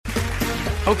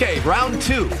Okay, round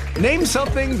two. Name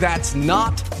something that's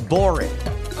not boring.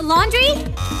 A laundry?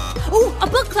 Ooh, a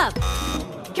book club.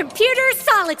 Computer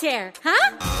solitaire,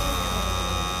 huh?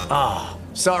 Ah,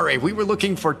 sorry, we were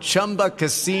looking for Chumba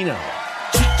Casino.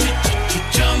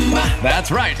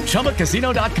 That's right,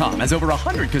 ChumbaCasino.com has over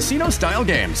 100 casino-style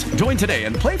games. Join today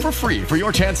and play for free for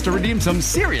your chance to redeem some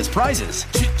serious prizes.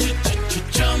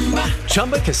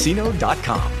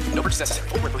 ChumbaCasino.com. No purchase necessary.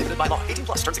 Void where prohibited by law. 18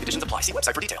 plus terms and conditions apply. See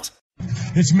website for details.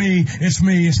 It's me,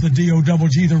 it's the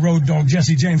D-O-double-G, the road dog,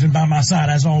 Jesse James, and by my side,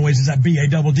 as always, is that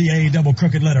B-A-double-D-A-double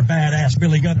crooked letter, badass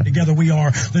Billy Gunn. Together we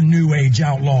are the New Age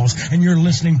Outlaws, and you're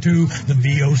listening to the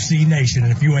VOC Nation,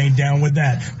 and if you ain't down with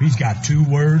that, he's got two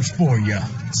words for you.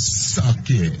 Suck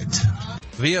it.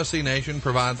 VOC Nation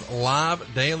provides live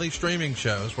daily streaming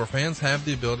shows where fans have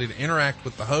the ability to interact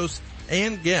with the hosts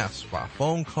and guests by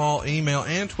phone call, email,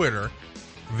 and Twitter.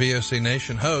 VOC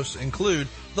Nation hosts include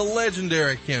the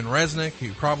legendary Ken Resnick, who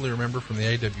you probably remember from the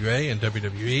AWA and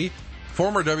WWE,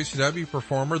 former WCW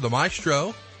performer The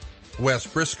Maestro, Wes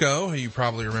Brisco, who you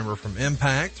probably remember from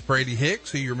Impact, Brady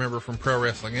Hicks, who you remember from Pro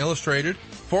Wrestling Illustrated,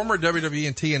 former WWE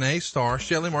and TNA star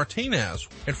Shelly Martinez,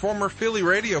 and former Philly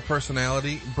radio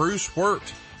personality Bruce Wirt.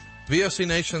 VOC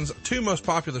Nation's two most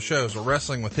popular shows are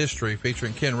Wrestling with History,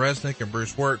 featuring Ken Resnick and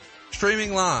Bruce Wirt,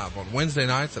 streaming live on Wednesday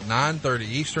nights at 9:30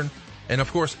 Eastern, and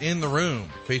of course, In the Room,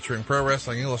 featuring Pro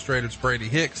Wrestling Illustrated's Brady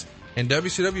Hicks and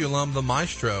WCW alum The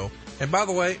Maestro. And by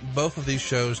the way, both of these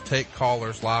shows take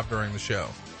callers live during the show.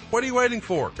 What are you waiting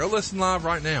for? Go listen live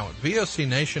right now at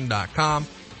VOCNation.com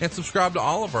and subscribe to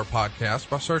all of our podcasts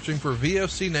by searching for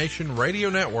VOC Nation Radio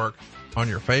Network on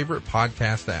your favorite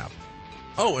podcast app.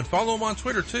 Oh, and follow them on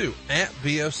Twitter too, at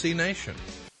VOC Nation.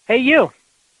 Hey, you.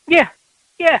 Yeah,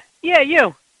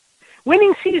 you.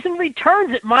 Winning season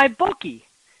returns at MyBookie.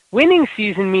 Winning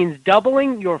season means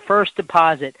doubling your first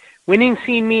deposit. Winning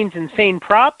season means insane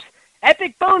props,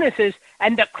 epic bonuses,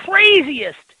 and the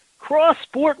craziest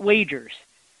cross-sport wagers.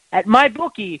 At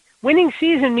MyBookie, winning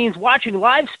season means watching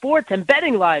live sports and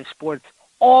betting live sports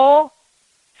all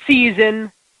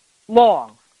season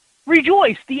long.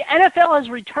 Rejoice, the NFL has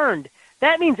returned.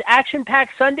 That means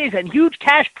action-packed Sundays and huge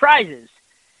cash prizes.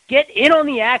 Get in on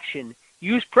the action.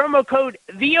 Use promo code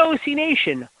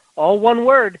VOCNation, all one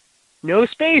word, no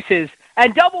spaces,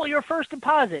 and double your first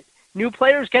deposit. New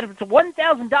players get up to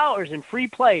 $1,000 in free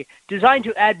play, designed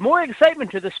to add more excitement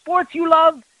to the sports you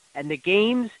love and the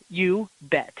games you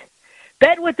bet.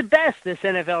 Bet with the best this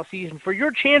NFL season for your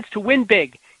chance to win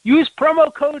big. Use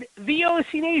promo code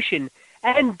VOCNation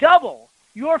and double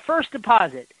your first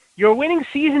deposit. Your winning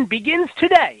season begins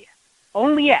today,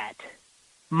 only at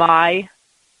MyBookie.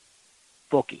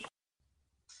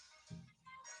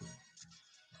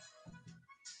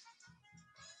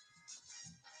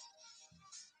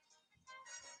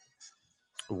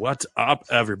 What's up,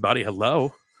 everybody?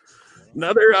 Hello.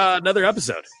 Another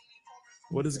episode.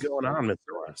 What is going on, Mr.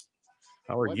 West?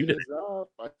 How are you today?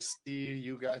 I see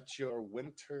you got your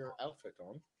winter outfit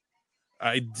on.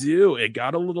 I do. It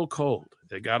got a little cold.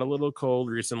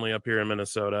 Recently up here in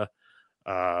Minnesota.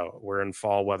 We're in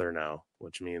fall weather now,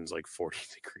 which means like 40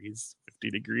 degrees, 50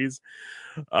 degrees.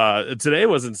 Today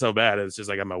wasn't so bad. It's just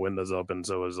I got my windows open,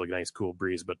 so it was like a nice cool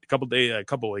breeze. But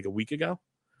a week ago,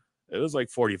 it was like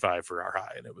 45 for our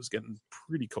high, and it was getting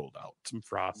pretty cold out. Some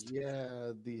frost.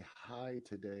 Yeah, the high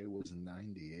today was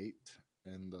 98,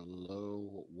 and the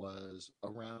low was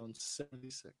around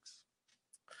 76.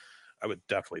 I would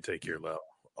definitely take your low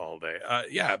all day.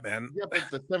 Yeah, man. Yeah, but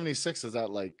the 76 is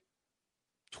at like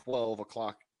 12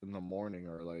 o'clock in the morning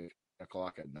or like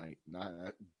o'clock at night, not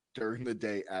during the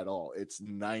day at all. It's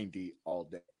 90 all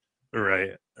day.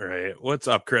 Right. What's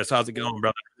up, Chris? How's it going,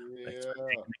 brother? Yeah.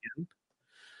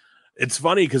 It's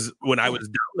funny because when I was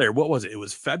down there, what was it? It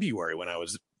was February when I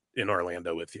was in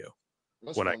Orlando with you.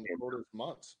 That's when one I of the came. coldest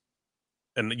months.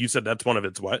 And you said that's one of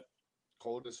its what?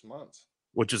 Coldest months.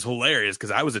 Which is hilarious because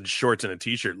I was in shorts and a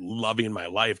t-shirt loving my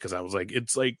life because I was like,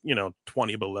 it's like,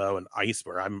 20 below and ice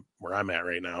where I'm at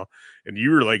right now. And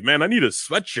you were like, man, I need a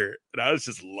sweatshirt. And I was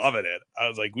just loving it. I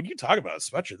was like, when you talk about a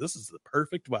sweatshirt, this is the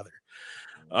perfect weather.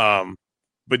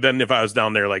 But then if I was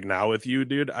down there like now with you,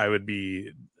 dude, I'd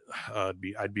be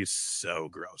so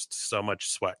gross. So much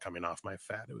sweat coming off my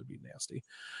fat. It would be nasty.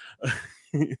 But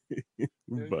you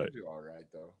do all right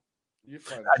though. You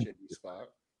find a shitty spot.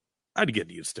 I'd get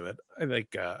used to it. I'd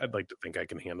like to think I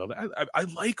can handle that. I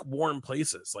like warm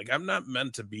places. Like I'm not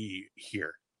meant to be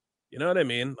here. You know what I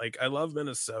mean? Like I love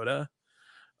Minnesota.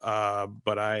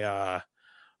 But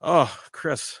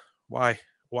Chris, why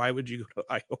would you go to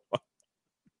Iowa?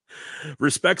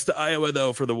 Respects to Iowa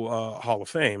though for the Hall of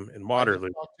Fame in I just Waterloo.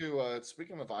 talked to,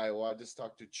 speaking of Iowa, I just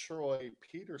talked to Troy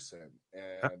Peterson,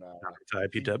 and To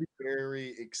he's IPW.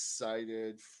 very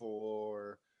excited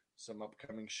for some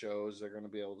upcoming shows. They're going to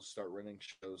be able to start running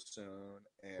shows soon,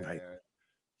 Right. and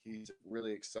he's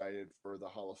really excited for the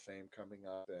Hall of Fame coming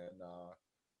up. And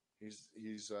he's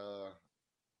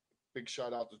big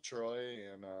shout out to Troy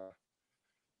and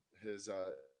his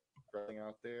running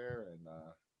out there, and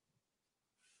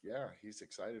yeah, he's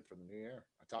excited for the new year.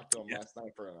 I talked to him Yeah. last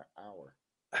night for an hour.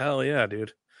 Hell yeah,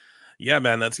 dude. Yeah,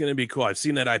 man, that's gonna be cool. I've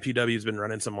seen that IPW's been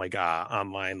running some like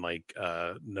online like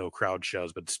no crowd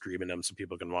shows, but streaming them so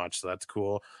people can watch. So that's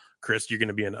cool. Chris, you're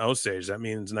gonna be in Osage. That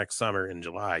means next summer in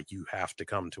July, you have to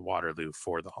come to Waterloo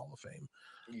for the Hall of Fame.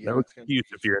 Yeah, No it's gonna excuse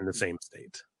be if you're in the same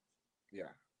state. yeah,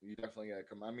 you definitely gotta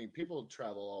come. I mean, people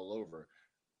travel all over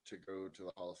to go to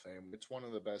the Hall of Fame. It's one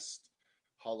of the best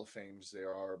Hall of Fames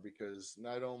there are because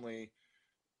not only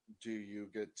do you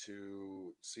get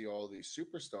to see all these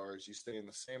superstars, you stay in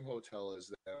the same hotel as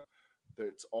them.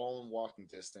 That's all in walking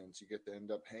distance. You get to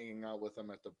end up hanging out with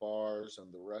them at the bars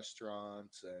and the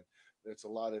restaurants, and there's a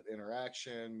lot of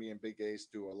interaction. Me and Big Ace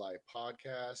do a live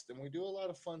podcast, and we do a lot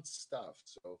of fun stuff.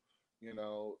 So,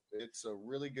 it's a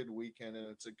really good weekend, and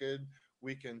it's a good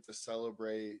weekend to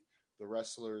celebrate the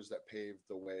wrestlers that paved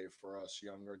the way for us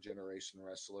younger generation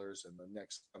wrestlers and the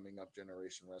next coming up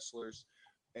generation wrestlers.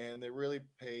 And they really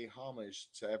pay homage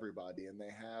to everybody. And they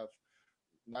have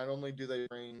not only do they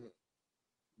bring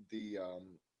the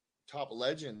top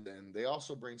legend in, they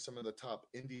also bring some of the top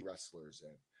indie wrestlers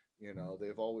in.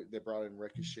 They brought in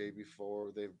Ricochet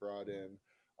before. They've brought in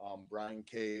Brian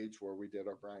Cage, where we did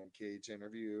our Brian Cage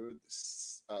interview.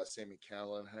 Sammy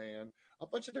Callahan, a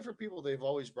bunch of different people they've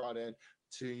always brought in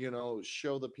to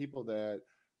show the people that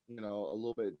a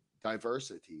little bit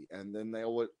diversity, and then they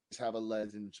always have a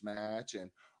legends match and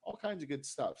all kinds of good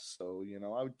stuff. So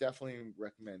I would definitely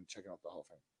recommend checking out the Hall of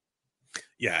Fame.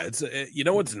 Yeah, you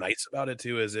know what's nice about it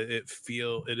too is it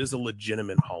is a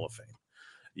legitimate Hall of Fame.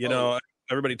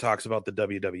 Everybody talks about the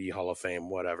WWE Hall of Fame,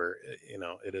 whatever.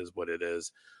 It is what it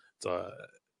is.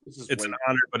 It's an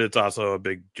honor, but it's also a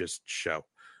big just show.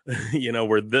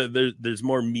 Where there's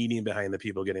more meaning behind the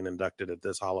people getting inducted at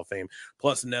this Hall of Fame.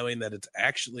 Plus, knowing that it's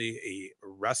actually a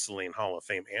wrestling Hall of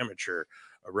Fame amateur,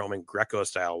 a Roman Greco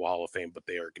style Hall of Fame, but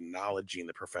they are acknowledging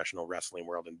the professional wrestling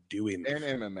world and doing and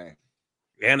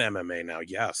MMA now,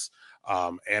 yes,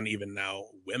 and even now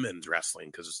women's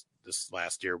wrestling, because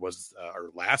last year was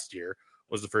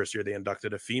the first year they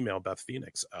inducted a female, Beth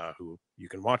Phoenix, who you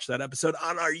can watch that episode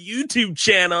on our YouTube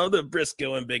channel, the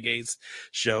Brisco and Big Ace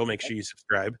show. Make sure you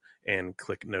subscribe and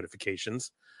click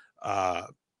notifications.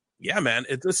 Yeah, man,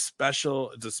 it's a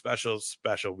special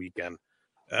weekend.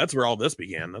 That's where all this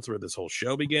began. That's where this whole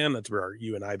show began. That's where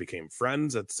you and I became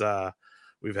friends.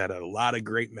 We've had a lot of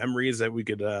great memories that we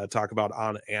could talk about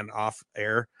on and off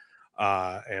air.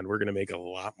 And we're going to make a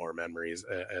lot more memories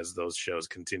as those shows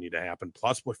continue to happen.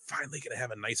 Plus, we're finally going to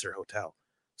have a nicer hotel.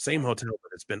 Same hotel,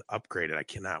 but it's been upgraded. I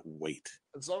cannot wait.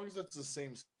 As long as it's the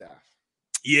same staff.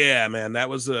 Yeah, man, that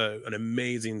was an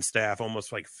amazing staff,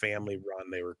 almost like family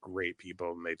run. They were great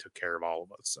people, and they took care of all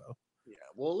of us. So, yeah.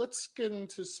 Well, let's get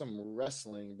into some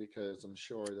wrestling because I'm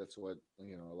sure that's what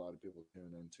a lot of people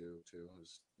tune into too.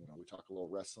 Is we talk a little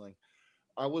wrestling.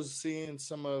 I was seeing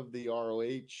some of the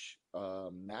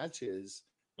ROH matches,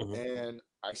 and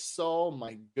I saw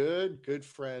my good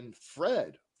friend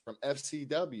Fred from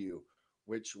FCW,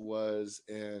 which was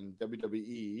in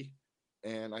WWE,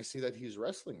 and I see that he's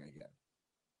wrestling again.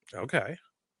 Okay.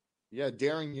 Yeah,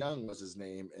 Darren Young was his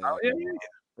name,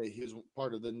 and he was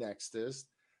part of the Nexus.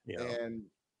 Yeah. And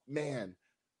man,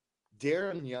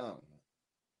 Darren Young,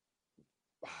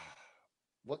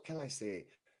 what can I say?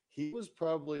 He was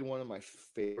probably one of my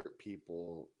favorite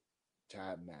people to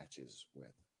have matches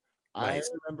with. Nice.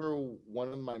 I remember one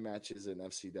of my matches in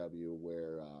FCW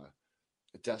where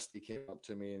Dusty came up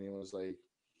to me and he was like,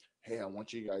 "Hey, I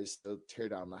want you guys to tear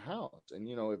down the house." And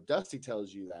if Dusty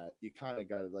tells you that, you kind of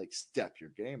got to like step your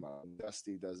game up. And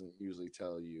Dusty doesn't usually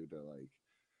tell you to like,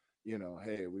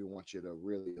 hey, we want you to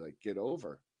really like get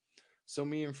over. So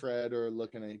me and Fred are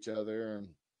looking at each other and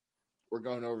we're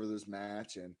going over this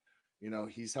match, and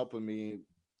he's helping me.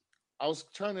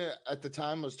 At the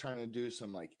time I was trying to do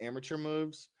some like amateur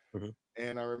moves.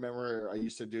 And I remember I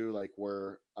used to do like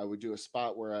where I would do a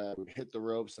spot where I would hit the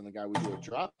ropes and the guy would do a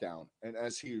drop down. And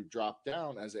as he dropped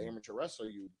down as an amateur wrestler,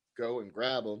 you go and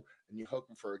grab him and you hook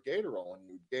him for a gator roll, and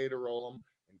you gator roll him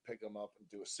and pick him up and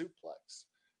do a suplex.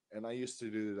 And I used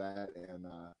to do that. And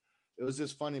it was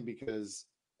just funny because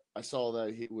I saw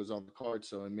that he was on the card.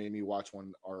 So it made me watch one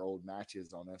of our old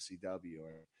matches on FCW.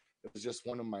 And it was just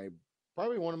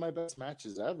probably one of my best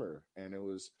matches ever. And it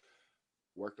was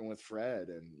working with Fred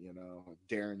and,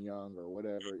 Darren Young or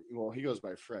whatever. Well, he goes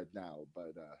by Fred now,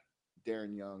 but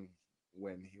Darren Young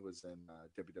when he was in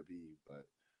WWE. But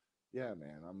yeah,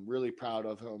 man, I'm really proud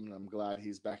of him. And I'm glad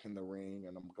he's back in the ring,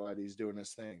 and I'm glad he's doing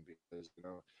his thing because,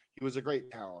 he was a great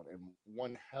talent and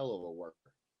one hell of a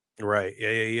worker. Right.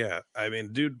 Yeah. I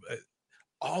mean, dude,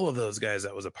 all of those guys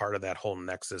that was a part of that whole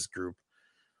Nexus group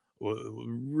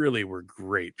really were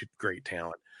great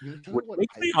talent. Which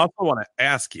makes me also want to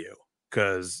ask you,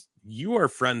 because you are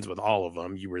friends with all of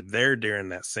them. You were there during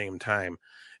that same time.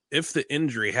 If the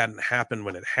injury hadn't happened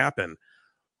when it happened,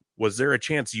 was there a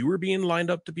chance you were being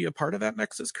lined up to be a part of that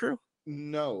Nexus crew?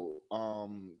 No.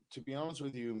 To be honest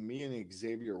with you, me and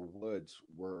Xavier Woods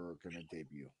were going to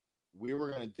debut. We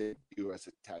were going to debut as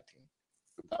a tag team.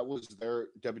 That was their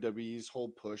WWE's whole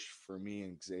push for me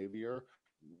and Xavier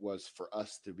was for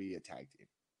us to be a tag team.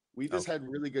 We just had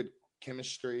really good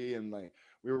chemistry, and like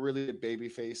we were really good baby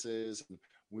faces, and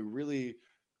we really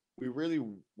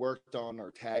worked on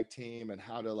our tag team and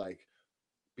how to like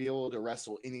be able to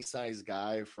wrestle any size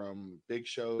guy from Big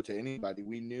Show to anybody.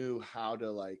 We knew how to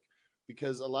like,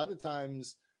 because a lot of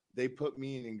times they put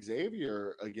me and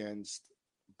Xavier against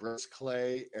Brodus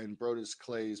Clay, and Brodus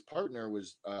Clay's partner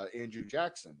was Andrew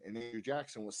Jackson, and Andrew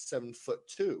Jackson was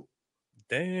 7'2".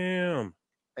 Damn.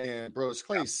 And Brodus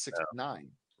Clay's 6'9".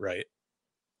 Right.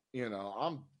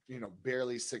 I'm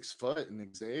barely 6 foot,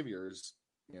 and Xavier's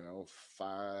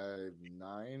 5'9",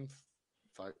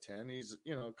 5'10". He's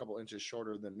a couple inches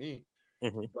shorter than me,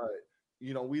 but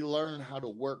we learned how to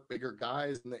work bigger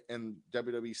guys, and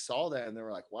WWE saw that, and they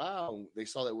were like, wow. They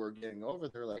saw that we were getting over.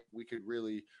 They're like, we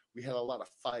had a lot of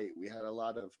fight. We had a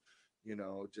lot of,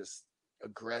 just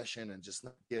aggression and just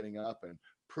not getting up and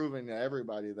proving to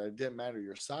everybody that it didn't matter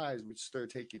your size. We'd still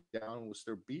take you down. We'd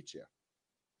still beat you.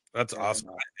 That's awesome.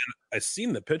 I've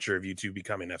seen the picture of you two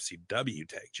becoming FCW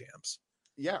tag champs.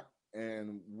 Yeah.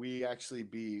 And we actually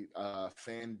beat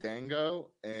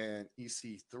Fandango and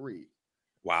EC3.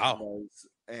 Wow.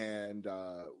 And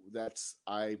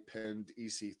I pinned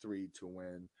EC3 to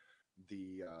win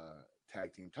the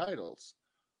tag team titles.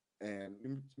 And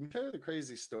let me tell you the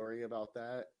crazy story about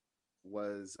that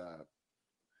was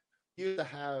you used to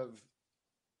have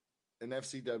in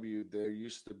FCW, there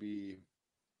used to be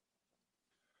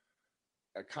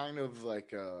a kind of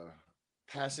like a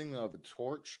passing of a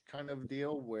torch kind of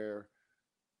deal where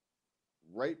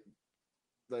right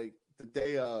like the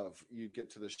day of you get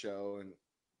to the show, and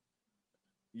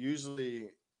usually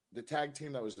the tag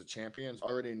team that was the champions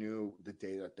already knew the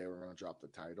day that they were going to drop the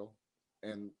title,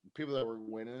 and people that were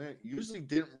winning it usually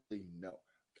didn't really know.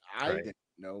 I didn't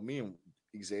know. Me and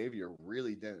Xavier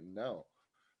really didn't know,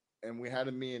 and we had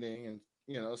a meeting, and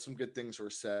some good things were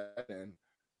said, and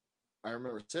I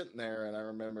remember sitting there, and I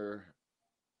remember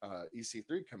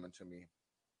EC3 coming to me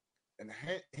and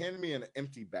hand me an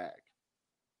empty bag.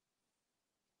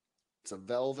 It's a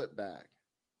velvet bag.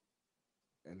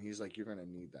 And he's like, you're going to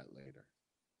need that later.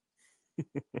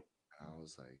 I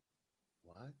was like,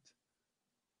 what?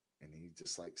 And he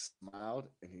just like smiled,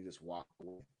 and he just walked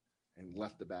away and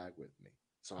left the bag with me.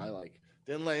 So I like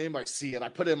didn't let anybody see it. I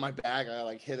put it in my bag. I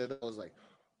like hit it. I was like,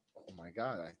 oh my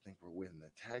God, I think we're winning the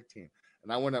tag team.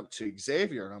 And I went up to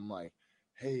Xavier, and I'm like,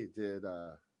 hey, did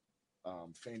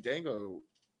Fandango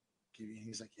give you?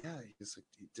 He's like, yeah. He's like,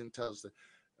 he didn't tell us that.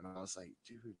 And I was like,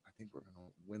 dude, I think we're going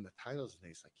to win the titles. And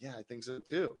he's like, yeah, I think so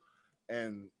too.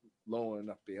 And lo and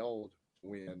behold,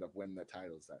 we end up winning the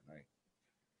titles that night.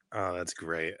 Oh, that's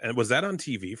great. And was that on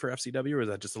TV for FCW, or was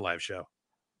that just a live show?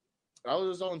 I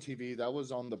was on TV. That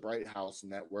was on the Bright House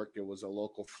Network. It was a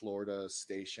local Florida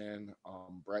station,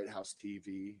 Bright House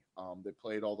TV. They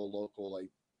played all the local, like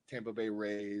Tampa Bay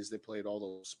Rays. They played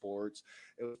all the sports.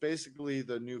 It was basically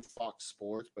the new Fox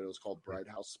Sports, but it was called Bright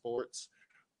House Sports.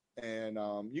 And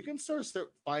you can start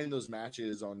find those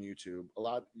matches on YouTube.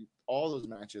 All those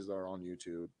matches are on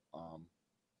YouTube.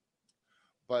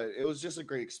 But it was just a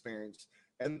great experience.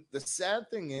 And the sad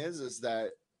thing is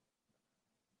that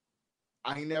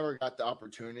I never got the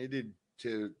opportunity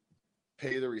to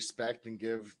pay the respect and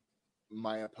give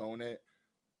my opponent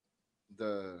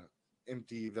the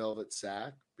empty velvet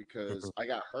sack because I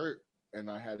got hurt and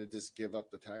I had to just give up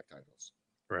the tag titles.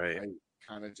 Right. I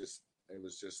kind of it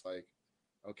was just like,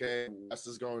 okay, Wes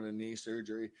is going to knee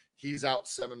surgery. He's out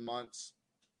 7 months.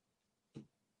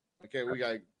 Okay, we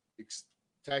got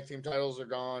tag team titles are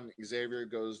gone. Xavier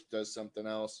does something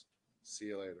else. See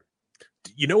you later.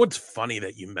 You know what's funny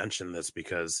that you mentioned this,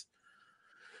 because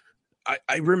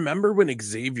I remember when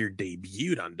Xavier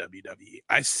debuted on WWE.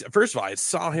 First of all, I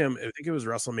saw him, I think it was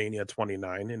WrestleMania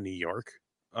 29 in New York.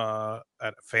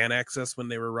 at Fan Access when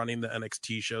they were running the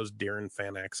NXT shows during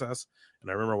Fan Access, and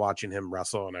I remember watching him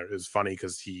wrestle, and it was funny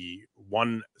because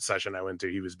one session I went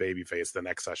to, he was babyface, the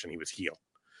next session he was heel.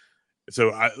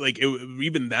 So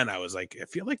even then I was like, I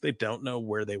feel like they don't know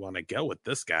where they want to go with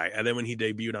this guy. And then when he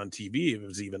debuted on TV, it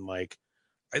was even like,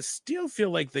 I still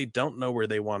feel like they don't know where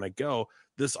they want to go.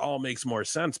 This all makes more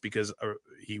sense because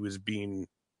he was being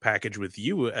packaged with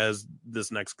you as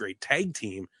this next great tag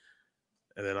team.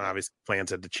 And then obviously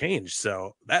plans had to change.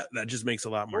 So that just makes a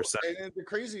lot more sense. And the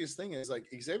craziest thing is, like,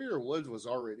 Xavier Woods was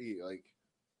already like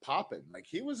popping. Like,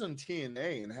 he was on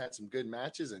TNA and had some good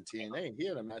matches in TNA. He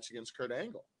had a match against Kurt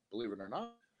Angle, believe it or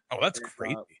not. Oh, that's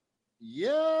crazy.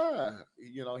 Yeah.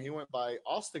 He went by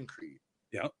Austin Creed.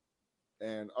 Yep.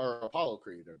 Or Apollo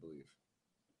Creed, I believe.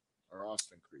 Or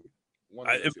Austin Creed. It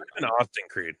might have been Austin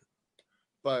Creed.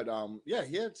 But yeah,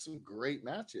 he had some great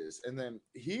matches. And then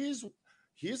he's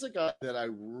a guy that I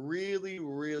really,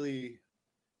 really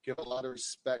give a lot of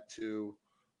respect to.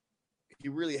 He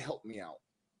really helped me out.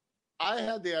 I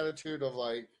had the attitude of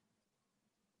like,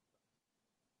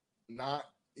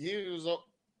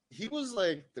 he was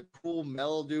like the cool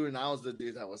mellow dude, and I was the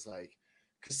dude that was like,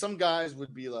 because some guys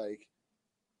would be like,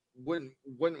 wouldn't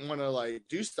want to like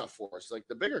do stuff for us, like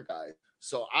the bigger guy.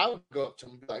 So I would go up to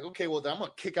him and be like, okay, well then I'm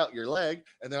gonna kick out your leg,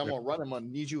 and then I'm gonna run him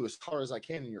on need you as hard as I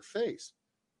can in your face.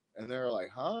 And they're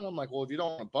like, huh? And I'm like, well, if you don't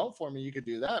want to bump for me, you could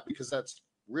do that because that's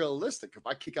realistic. If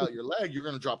I kick out your leg, you're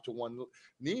gonna drop to one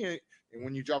knee, and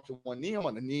when you drop to one knee, I'm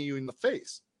gonna knee you in the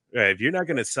face. Right. If you're not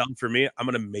gonna sell for me, I'm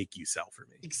gonna make you sell for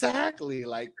me. Exactly.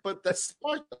 Like, but that's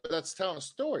smart. That's telling a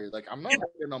story. Like, I'm not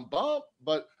making them bump,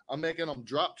 but I'm making them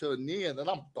drop to a knee, and then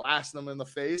I'm blasting them in the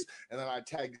face, and then I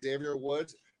tag Xavier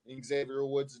Woods. And Xavier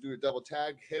Woods do a double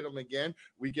tag, hit him again.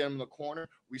 We get him in the corner.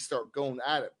 We start going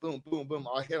at it. Boom, boom, boom.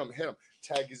 I'll hit him.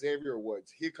 Tag Xavier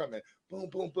Woods. He come in. Boom,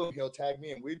 boom, boom. He'll tag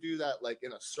me. And we do that like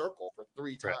in a circle for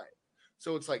 3 times. Right.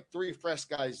 So it's like 3 fresh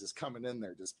guys just coming in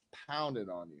there, just pounding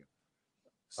on you.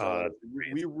 So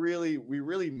we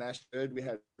really meshed good. We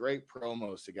had great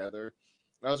promos together.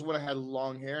 That was when I had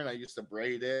long hair and I used to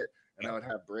braid it, and I would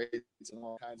have braids and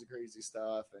all kinds of crazy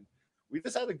stuff. And we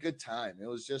just had a good time. It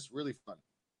was just really fun.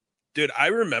 Dude, I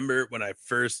remember when I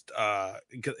first,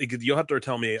 you'll have to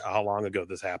tell me how long ago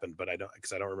this happened, but I don't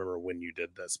remember when you did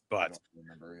this, but I don't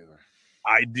remember either.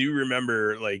 I do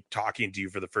remember like talking to you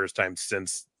for the first time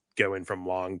since going from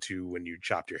long to when you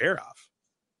chopped your hair off.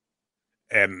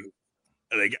 And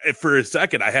like for a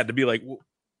second I had to be like,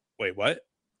 wait, what?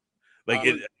 Like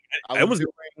I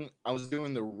was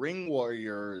doing the Ring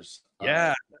Warriors.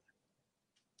 Yeah.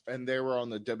 And they were on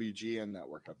the WGN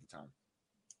network at the time.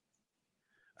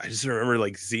 I just remember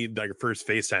like seeing like your first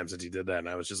FaceTime since you did that, and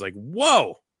I was just like,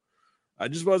 "Whoa!" I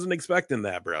just wasn't expecting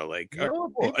that, bro. Like, by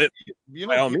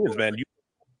all means, man.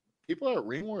 People at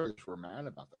Ring Warriors were mad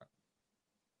about that.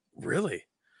 Really?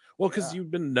 Well, because you've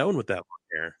been known with that long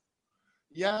hair.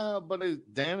 Yeah, but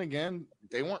then again,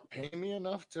 they weren't paying me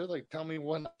enough to like tell me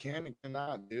what I can and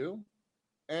cannot do.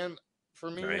 And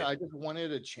for me, I just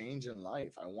wanted a change in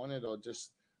life. I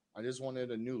just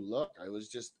wanted a new look. I was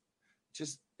just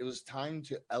it was time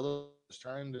to elevate. I was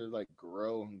trying to like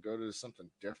grow and go to something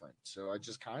different. So I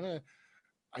just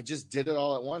did it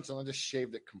all at once, and I just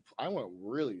shaved it. I went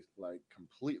really like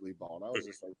completely bald. I was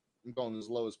just like, I'm going as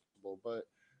low as possible, but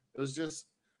it was just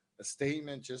a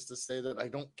statement just to say that I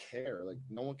don't care. Like,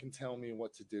 no one can tell me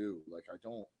what to do. Like, I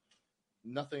don't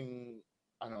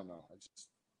know. It's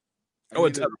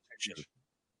evolution.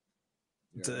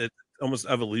 It's almost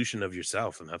evolution of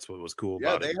yourself, and that's what was cool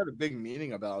about it. Yeah, they had a big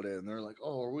meeting about it, and they're like,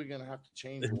 "Oh, are we gonna have to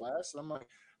change less?" And I'm like,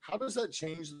 "How does that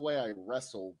change the way I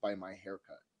wrestle by my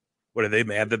haircut?" What, are they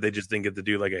mad that they just didn't get to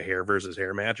do like a hair versus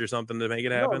hair match or something to make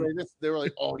it happen? No, they were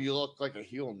like, "Oh, you look like a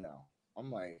heel now."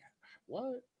 I'm like,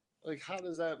 "What? Like, how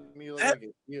does that make me look like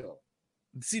a heel?"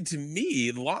 See, to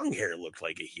me, long hair looked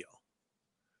like a heel.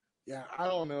 Yeah, I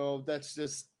don't know. That's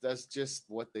just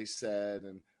what they said,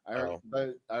 and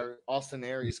but Austin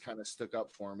Aries kind of stuck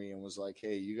up for me and was like,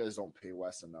 "Hey, you guys don't pay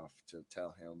Wes enough to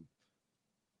tell him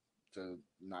to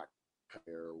not cut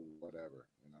hair or whatever."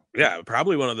 Yeah,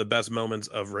 probably one of the best moments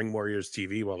of Ring Warriors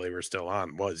TV while they were still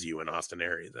on was you and Austin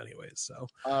Aries, anyways. So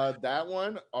that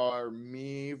one, or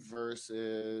me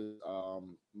versus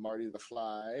Marty the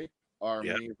Fly, or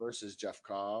me versus Jeff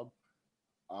Cobb.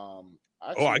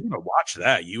 I gotta watch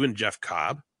that. You and Jeff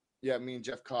Cobb. Yeah, me and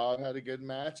Jeff Cobb had a good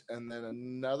match, and then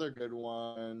another good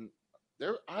one.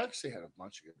 I actually had a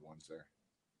bunch of good ones there.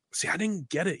 See, I didn't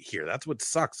get it here. That's what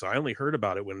sucks. So I only heard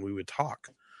about it when we would talk.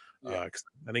 I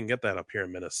didn't get that up here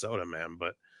in Minnesota, man.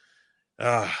 But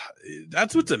Uh,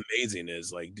 that's what's amazing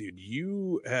is like, dude,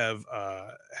 you have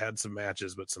had some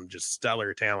matches with some just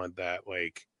stellar talent that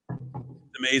like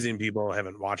amazing people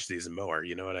haven't watched these more.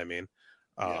 You know what I mean?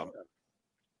 Yeah. Um,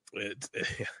 it's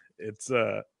it's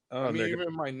I oh, mean, they're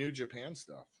even my New Japan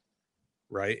stuff.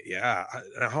 right. Yeah.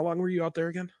 How long were you out there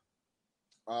again?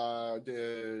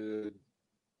 Did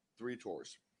 3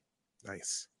 tours.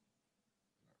 Nice.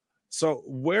 So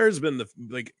where's been the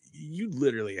like? You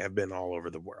literally have been all over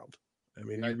the world. I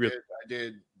mean, Yeah, you really. I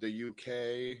did the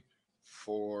UK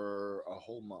for a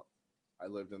whole month. I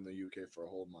lived in the UK for a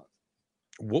whole month.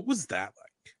 What was that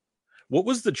like? What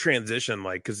was the transition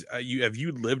like? Because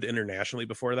you lived internationally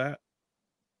before that?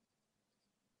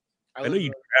 I I know lived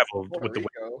you in traveled Puerto with the.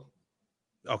 Rico.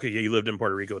 Okay, yeah, you lived in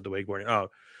Puerto Rico with the wakeboarding. Oh,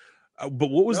 but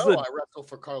what was No, the? I wrestled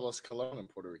for Carlos Colon in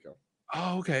Puerto Rico.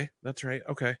 Oh, okay, that's right.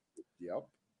 Okay. Yep.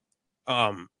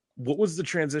 What was the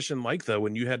transition like though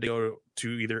when you had to go to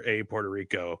either a Puerto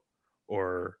Rico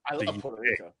or I the love Puerto UK?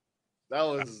 Rico. That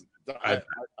was I,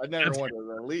 I never that's wanted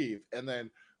to leave. And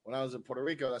then when I was in Puerto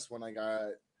Rico, that's when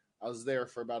I was there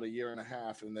for about a year and a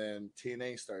half, and then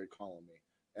TNA started calling me.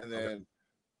 And okay. then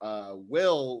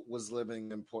Will was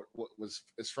living in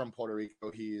is from Puerto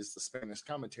Rico. He is the Spanish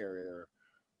commentator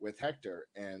with Hector,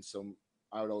 and so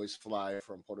I would always fly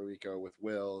from Puerto Rico with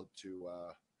Will to,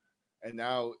 and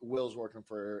now Will's working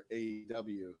for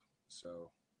AEW.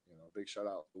 So big shout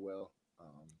out to Will.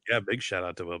 Yeah, big shout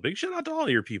out to Will. Big shout out to all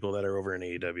your people that are over in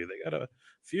AEW. They got a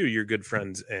few of your good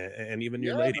friends and even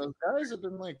your Yeah, lady. those guys have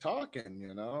been like talking,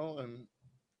 and I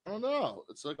don't know.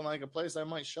 It's looking like a place I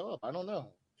might show up. I don't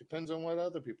know. Depends on what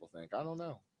other people think. I don't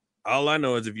know. All I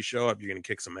know is if you show up, you're gonna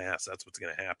kick some ass. That's what's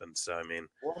gonna happen. So I mean,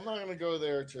 Well, I'm not gonna go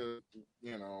there to,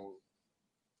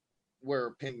 wear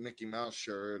a pink Mickey Mouse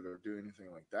shirt or do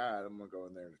anything like that. I'm gonna go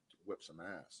in there to whip some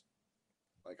ass.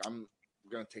 Like I'm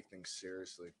gonna take things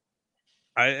seriously.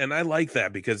 I like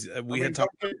that because I we mean, had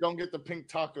talked. don't get the pink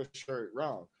taco shirt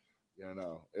wrong.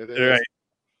 It Right,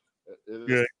 is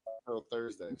right. Taco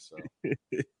Thursday, so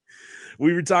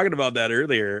We were talking about that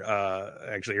earlier.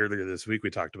 Actually, earlier this week, we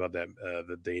talked about that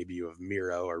the debut of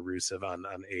Miro or Rusev on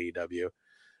AEW,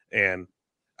 and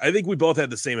I think we both had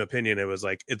the same opinion. It was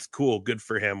like it's cool, good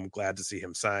for him. Glad to see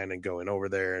him sign and going over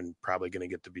there, and probably going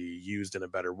to get to be used in a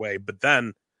better way. But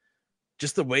then,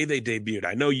 just the way they debuted,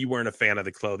 I know you weren't a fan of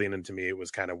the clothing, and to me, it was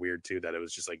kind of weird too that it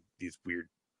was just like these weird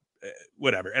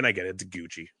whatever. And I get it, it's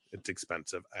Gucci, it's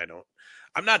expensive.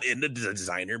 I'm not into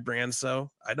designer brands,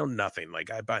 so I know nothing. Like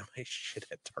I buy my shit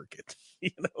at Target. You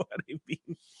know what I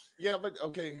mean? yeah. But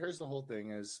okay, here's the whole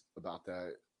thing is about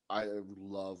that. I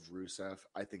love Rusev.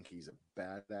 I think he's a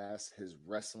badass. His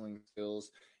wrestling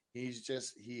skills. He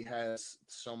has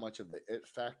so much of the it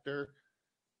factor.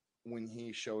 When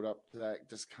he showed up to that,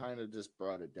 just kind of just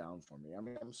brought it down for me. I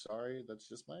mean, I'm sorry, that's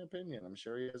just my opinion. I'm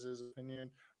sure he has his opinion.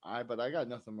 But I got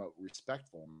nothing but respect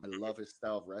for him. I love his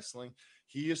style of wrestling.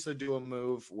 He used to do a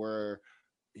move where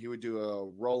he would do a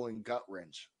rolling gut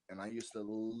wrench, and I used to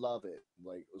love it.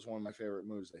 Like it was one of my favorite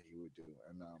moves that he would do,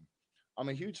 and I'm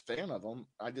a huge fan of him.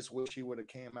 I just wish he would have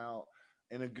came out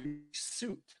in a good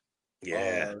suit,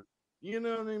 Yeah, or you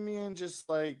know what I mean, just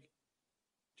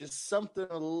something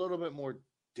a little bit more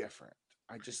different.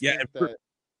 I just yeah. think that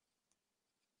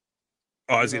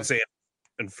I you was know gonna say,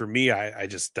 and for me, I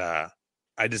just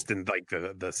didn't like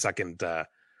the second.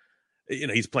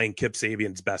 He's playing Kip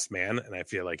Sabian's best man, and I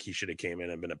feel like he should have came in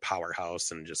and been a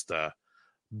powerhouse and just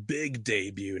big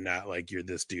debut, not like you're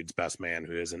this dude's best man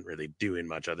who isn't really doing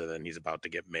much other than he's about to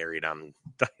get married on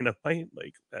Dynamite.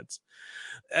 Like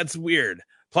that's weird.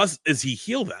 Plus, is he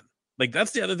heel then? Like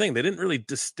that's the other thing. They didn't really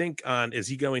distinct on is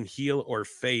he going heel or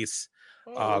face.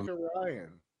 oh look Um, at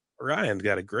Ryan. Ryan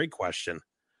got a great question.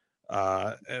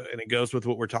 And it goes with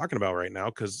what we're talking about right now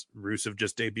because Rusev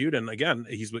just debuted, and again,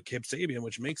 he's with Kip Sabian,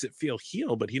 which makes it feel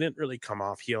heel, but he didn't really come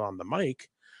off heel on the mic.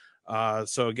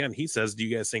 So again, he says, do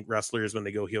you guys think wrestlers, when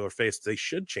they go heel or face, they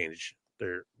should change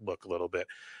their look a little bit?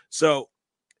 So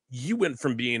you went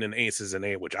from being an Aces and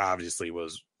Eight, which obviously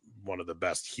was one of the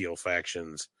best heel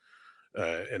factions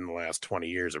in the last 20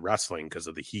 years of wrestling because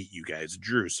of the heat you guys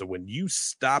drew. So when you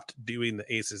stopped doing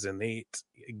the Aces and Eight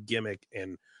gimmick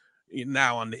and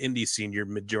now on the indie scene, you're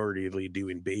majoritarily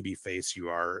doing babyface, you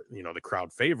are, the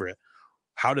crowd favorite.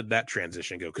 How did that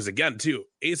transition go? Because again, too,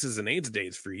 Aces and Eights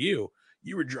days for you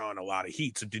were drawing a lot of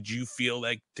heat. So did you feel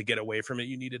like to get away from it,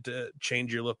 you needed to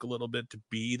change your look a little bit to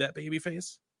be that baby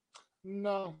face?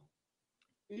 No,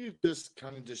 you just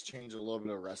kind of just change a little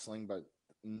bit of wrestling, but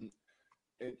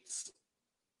it's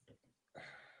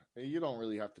you don't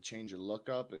really have to change your look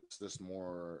up. It's just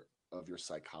more of your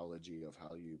psychology of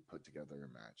how you put together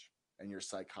a match and your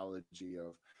psychology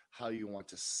of how you want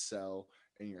to sell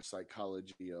and your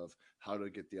psychology of how to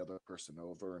get the other person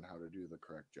over and how to do the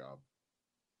correct job.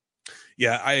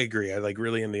 Yeah, I agree. I like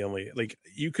really am the only like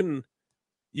you can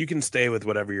stay with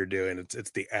whatever you're doing.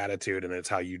 It's the attitude and it's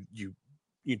how you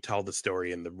tell the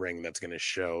story in the ring that's going to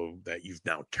show that you've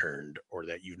now turned or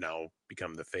that you've now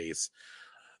become the face.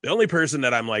 The only person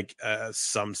that I'm like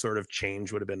some sort of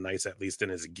change would have been nice, at least in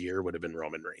his gear, would have been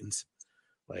Roman Reigns.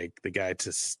 Like the guy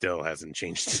still hasn't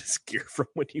changed his gear from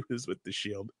when he was with the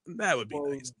Shield. That would be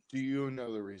nice. Do you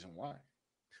know the reason why?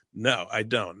 No, I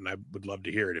don't, and I would love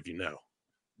to hear it if you know.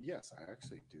 Yes, I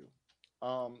actually do.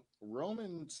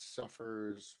 Roman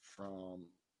suffers from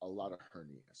a lot of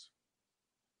hernias.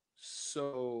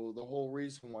 So the whole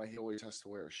reason why he always has to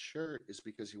wear a shirt is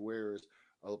because he wears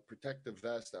a protective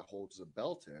vest that holds a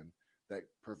belt in that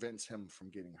prevents him from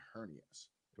getting hernias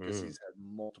because he's had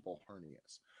multiple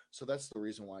hernias. So that's the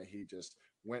reason why he just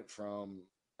went from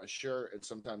a shirt, and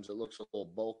sometimes it looks a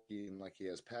little bulky and like he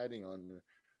has padding on,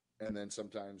 and then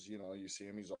sometimes you see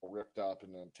him, he's all ripped up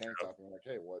and then tank top, and you're like,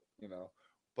 hey, what,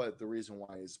 But the reason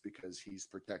why is because he's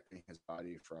protecting his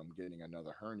body from getting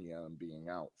another hernia and being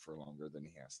out for longer than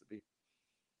he has to be.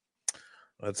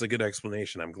 That's a good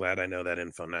explanation. I'm glad I know that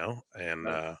info now. And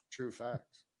true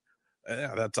facts.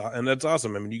 Yeah, that's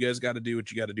awesome. I mean, you guys got to do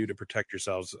what you got to do to protect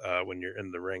yourselves when you're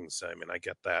in the ring. So, I mean, I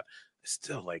get that.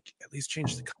 Still, like, at least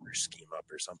change the color scheme up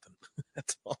or something.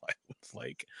 That's all I would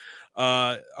like.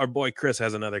 Our boy Chris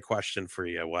has another question for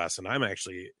you, Wes, and I'm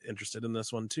actually interested in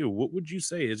this one too. What would you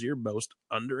say is your most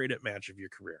underrated match of your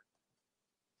career?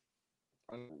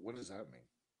 What does that mean?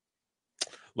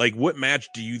 Like, what match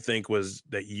do you think was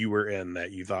that you were in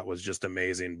that you thought was just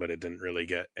amazing, but it didn't really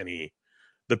get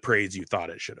the praise you thought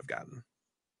it should have gotten?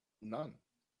 None.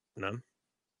 None?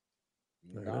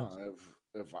 No.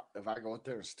 If I go out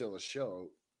there and steal a show,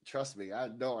 trust me, I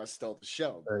know I stole the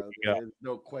show, bro. There's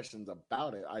no questions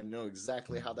about it. I know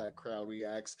exactly how that crowd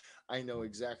reacts. I know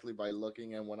exactly by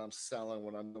looking at what I'm selling,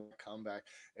 when I'm doing a comeback,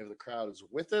 if the crowd is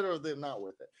with it or they're not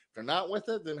with it. If they're not with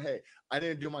it, then hey, I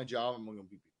didn't do my job. I'm going to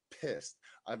be pissed.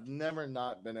 I've never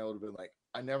not been able to be like,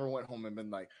 I never went home and been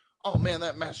like, oh man,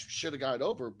 that match should have got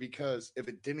over, because if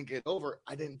it didn't get over,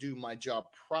 I didn't do my job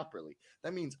properly.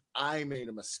 That means I made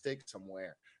a mistake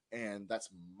somewhere, and that's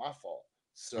my fault.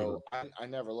 So I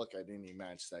never look at any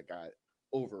match that got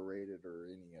overrated or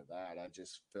any of that. I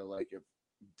just feel like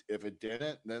if it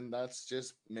didn't, then that's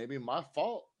just maybe my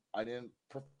fault. I didn't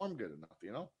perform good enough,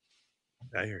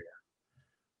 I hear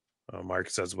you.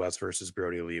 Mark says Wes versus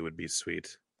Brody Lee would be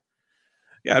sweet.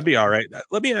 Yeah, it'd be all right.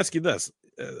 Let me ask you this.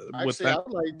 Actually, I'd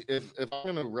like, if I'm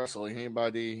going to wrestle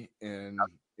anybody in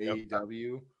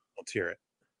AEW, let's hear it.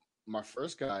 My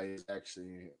first guy is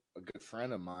actually a good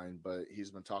friend of mine, but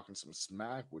he's been talking some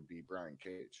smack, would be Brian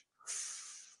Cage.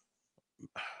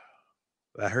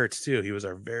 That hurts too. He was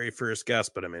our very first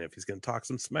guest, but I mean, if he's going to talk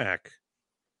some smack,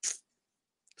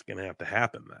 it's going to have to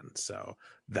happen then. So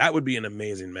that would be an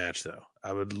amazing match, though.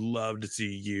 I would love to see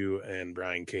you and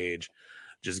Brian Cage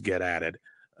just get at it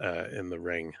in the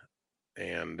ring.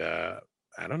 And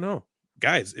I don't know,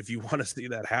 guys, if you want to see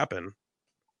that happen,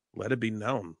 let it be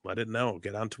known. Let it know.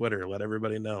 Get on Twitter. Let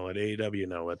everybody know. Let AEW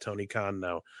know. Let Tony Khan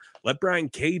know. Let Brian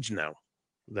Cage know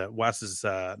that Wes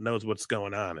knows what's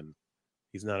going on and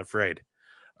he's not afraid.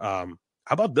 How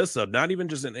about this, though? Not even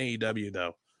just in AEW,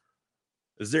 though.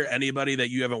 Is there anybody that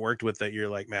you haven't worked with that you're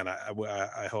like, man,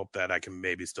 I hope that I can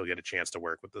maybe still get a chance to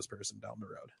work with this person down the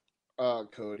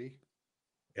road? Cody.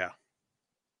 Yeah.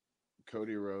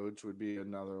 Cody Rhodes would be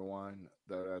another one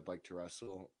that I'd like to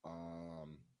wrestle.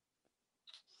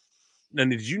 And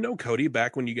did you know Cody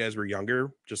back when you guys were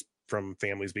younger, just from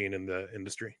families being in the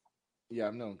industry? Yeah,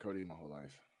 I've known Cody my whole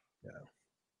life.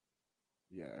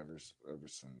 Yeah, ever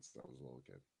since I was a little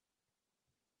kid.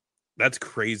 That's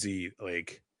crazy.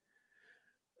 Like,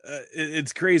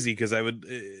 it's crazy because I would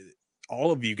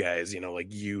all of you guys,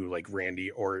 like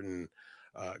Randy Orton,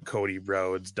 Cody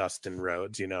Rhodes, Dustin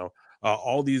Rhodes,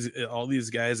 all these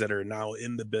guys that are now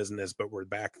in the business, but were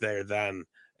back there then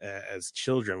as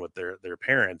children with their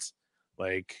parents.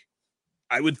 Like,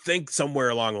 I would think somewhere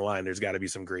along the line, there's got to be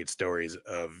some great stories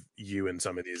of you and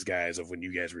some of these guys of when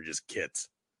you guys were just kids.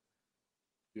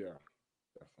 Yeah,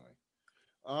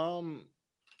 definitely.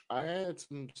 I had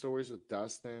some stories with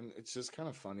Dustin. It's just kind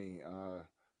of funny.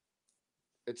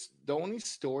 It's the only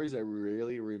stories I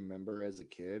really remember as a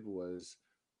kid was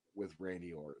with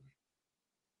Randy Orton.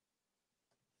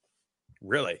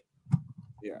 Really?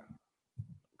 Yeah.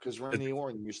 Because Randy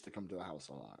Orton used to come to the house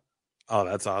a lot. Oh,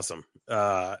 that's awesome.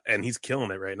 And he's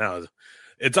killing it right now.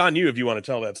 It's on you if you want to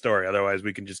tell that story. Otherwise,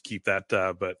 we can just keep that.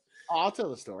 But I'll tell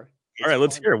the story. All right,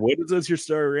 let's hear it. What is your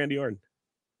story, Randy Orton?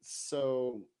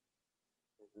 So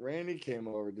Randy came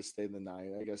over to stay the night.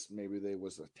 I guess maybe there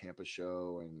was a Tampa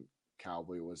show and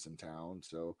Cowboy was in town.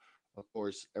 So, of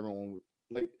course, everyone,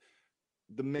 like,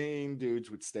 the main dudes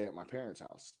would stay at my parents'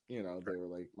 house. You know, they were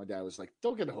like, my dad was like,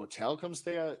 don't get a hotel, come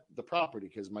stay at the property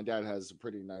because my dad has a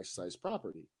pretty nice sized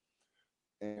property.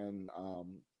 And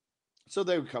so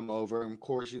they would come over. And of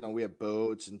course, you know, we have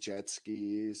boats and jet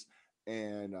skis.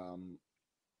 And,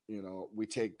 you know, we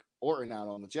take Orton out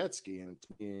on the jet ski and it's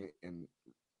me and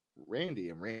Randy.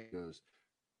 And Randy goes,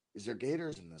 is there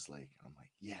gators in this lake? And I'm like,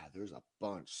 yeah, there's a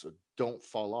bunch. So don't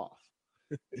fall off.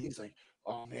 And he's like,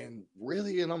 oh man,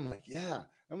 really? And I'm like, yeah.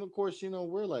 And of course, you know,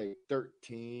 we're like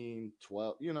 13,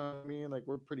 12, you know what I mean? Like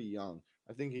we're pretty young.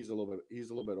 I think he's a little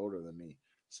bit older than me.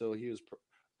 So he was,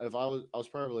 if I was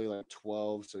probably like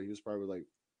 12. So he was probably like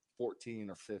 14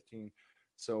 or 15.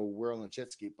 So we're on the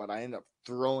jet ski, but I end up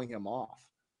throwing him off.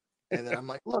 And then I'm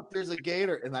like, look, there's a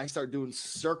gator. And I start doing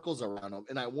circles around him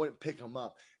and I wouldn't pick him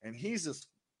up. And he's just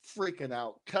freaking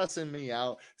out, cussing me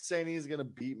out, saying he's going to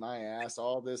beat my ass,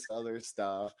 all this other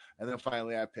stuff. And then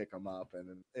finally I pick him up.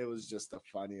 And it was just the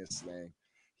funniest thing.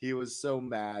 He was so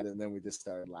mad. And then we just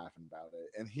started laughing about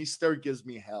it. And he still gives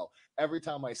me hell. Every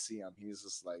time I see him, he's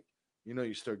just like, you know,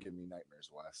 you still give me nightmares,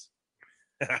 Wes.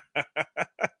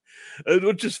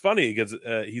 Which is funny because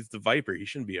he's the Viper. He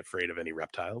shouldn't be afraid of any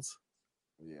reptiles.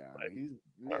 Yeah,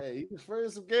 he's afraid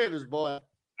of some gators, boy.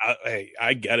 Hey,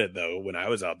 I get it though. When I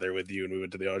was out there with you and we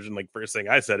went to the ocean, like first thing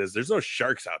I said is, "There's no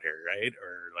sharks out here, right?"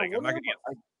 Or like, I'm not gonna get.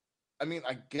 I mean,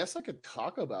 I guess I could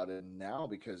talk about it now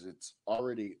because it's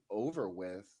already over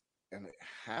with and it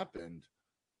happened.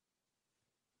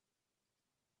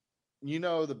 You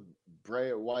know, the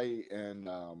Bray White and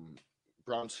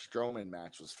Braun Strowman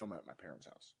match was filmed at my parents'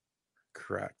 house.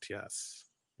 Correct. Yes.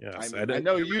 Yes. I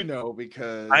know you know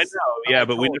because I know. Yeah,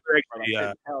 but we never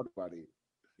actually.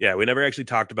 Yeah, we never actually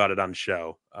talked about it on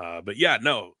show. But yeah,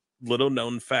 no. Little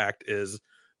known fact is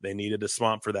they needed a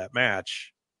swamp for that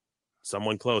match.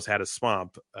 Someone close had a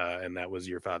swamp, and that was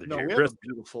your father. No, Jerry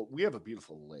we have a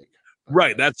beautiful lake.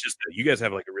 Right, that's just it. You guys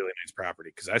have like a really nice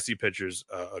property because I see pictures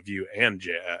of you and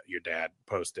your dad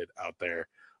posted out there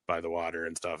by the water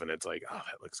and stuff, and it's like, oh,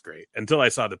 that looks great. Until I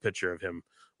saw the picture of him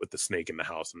with the snake in the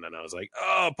house, and then I was like,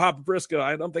 oh, Papa Brisco,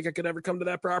 I don't think I could ever come to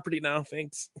that property now.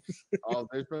 Thanks. Oh,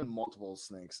 there's been multiple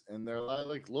snakes, and they're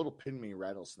like little pin me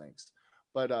rattlesnakes,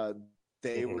 but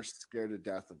they were scared to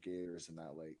death of gators in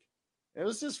that lake. It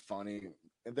was just funny.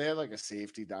 And they had like a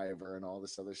safety diver and all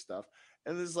this other stuff.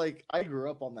 And it's like I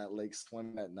grew up on that lake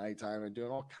swimming at nighttime and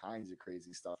doing all kinds of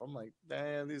crazy stuff. I'm like,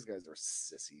 man, these guys are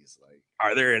sissies. Like,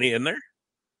 are there any in there?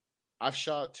 I've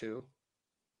shot 2.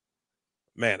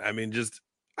 Man, I mean, just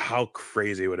how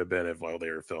crazy it would have been if while they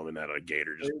were filming that, a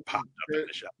gator just popped up in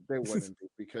the shot. They wouldn't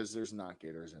because there's not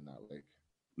gators in that lake.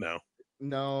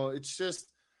 No, it's just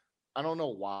I don't know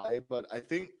why, but I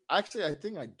think I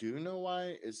do know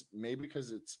why. Is maybe because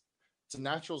it's a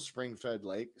natural spring fed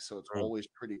lake, so it's always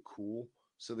pretty cool.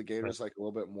 So the gator's like a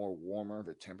little bit more warmer of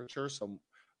a temperature. So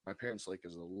my parents' lake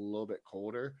is a little bit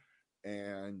colder,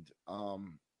 and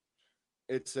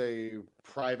it's a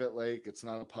private lake. It's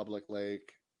not a public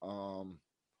lake.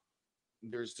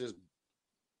 There's just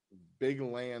big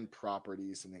land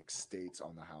properties and estates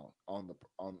on the house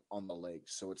on the lake,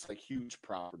 so it's like huge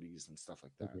properties and stuff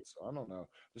like that. So I don't know.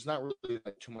 There's not really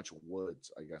like too much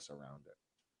woods, I guess, around it.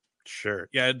 Sure.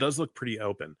 Yeah, it does look pretty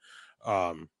open.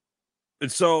 And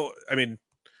so, I mean,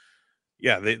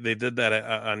 yeah, they did that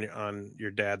on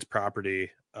your dad's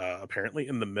property, apparently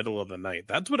in the middle of the night.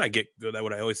 That's what I get. That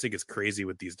what I always think is crazy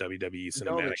with these WWE cinematic.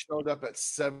 No, they showed up at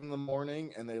 7 a.m.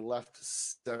 and they left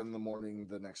 7 a.m.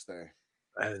 the next day.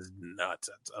 That is nuts.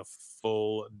 That's a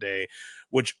full day,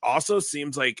 which also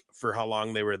seems like for how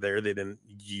long they were there, they didn't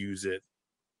use it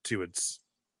to its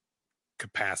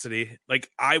capacity. Like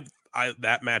I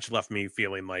that match left me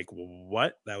feeling like,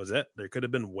 what? That was it? There could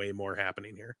have been way more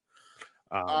happening here.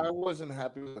 I wasn't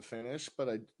happy with the finish, but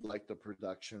I liked the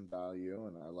production value,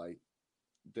 and I liked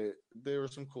that there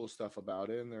was some cool stuff about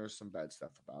it, and there was some bad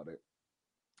stuff about it.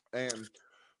 And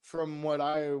from what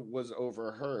I was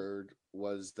overheard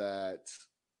was that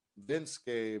Vince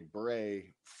gave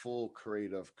Bray full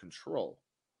creative control.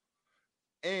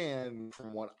 And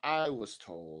from what I was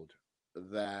told,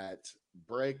 that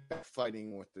Bray kept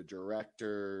fighting with the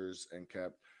directors and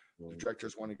the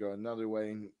directors wanted to go another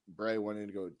way, and Bray wanted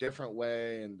to go a different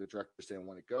way, and the directors didn't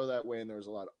want to go that way, and there was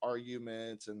a lot of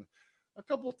arguments, and a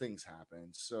couple of things happened.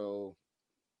 So,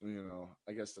 you know,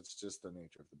 I guess that's just the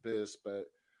nature of the biz, but,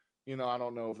 you know, I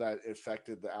don't know if that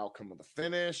affected the outcome of the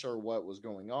finish or what was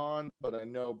going on, but I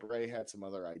know Bray had some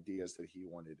other ideas that he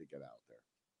wanted to get out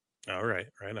there. All right,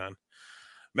 right on.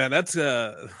 Man, that's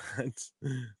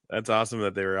that's awesome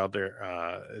that they were out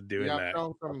there doing Yeah, I'm that.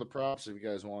 selling some of the props if you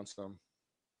guys want some.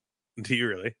 Do you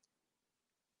really?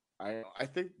 I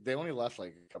think they only left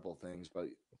like a couple of things, but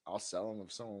I'll sell them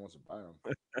if someone wants to buy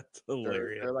them. That's They're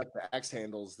hilarious. they're like the axe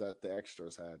handles that the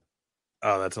extras had.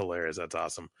 Oh, that's hilarious. That's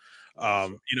awesome. So if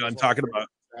you I'm guys want talking to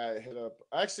about. hit up.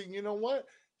 Actually, you know what?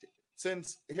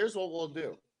 Since here's what we'll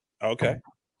do. Okay.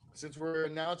 Since we're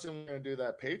announcing we're going to do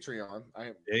that Patreon,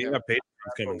 Yeah, we you haven't got Patreons done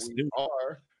that, coming but we soon.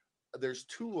 are. There's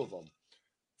two of them.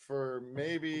 For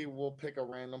maybe we'll pick a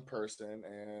random person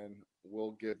and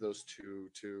we'll give those two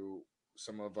to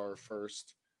some of our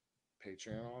first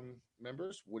Patreon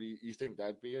members. What do you think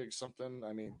that'd be something?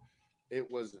 I mean, it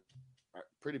was a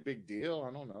pretty big deal.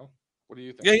 I don't know. What do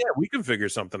you think? Yeah, yeah, we can figure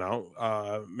something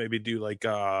out. Maybe do like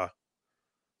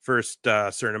first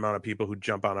certain amount of people who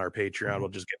jump on our Patreon will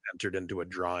just get entered into a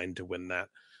drawing to win that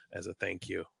as a thank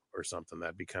you or something.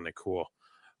 That'd be kind of cool.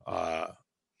 Uh,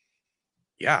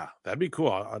 yeah, that'd be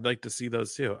cool. I'd like to see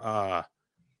those too.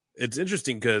 It's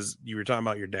interesting because you were talking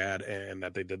about your dad and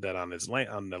that they did that on his land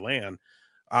on the land.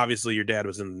 Obviously, your dad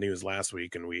was in the news last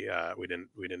week, and we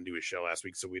didn't do a show last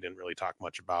week, so we didn't really talk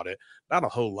much about it. Not a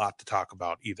whole lot to talk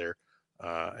about either.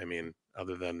 I mean,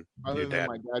 other than Other your than dad.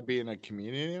 my dad being a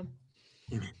comedian,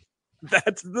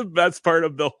 That's the best part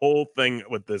of the whole thing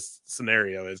with this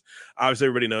scenario is obviously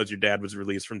everybody knows your dad was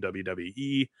released from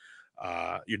WWE.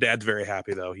 Your dad's very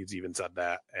happy though. He's even said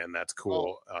that, and that's well,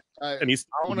 cool. I And he's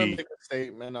I want to make a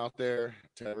statement out there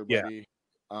to yeah, everybody.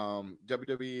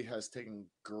 WWE has taken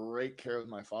great care of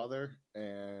my father,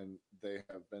 and they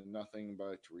have been nothing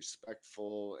but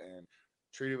respectful and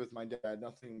treated with my dad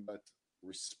nothing but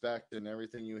respect. And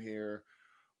everything you hear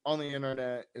on the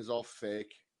internet is all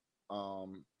fake.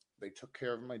 Um, they took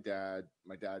care of my dad.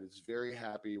 My dad is very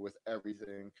happy with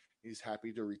everything. He's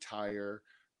happy to retire.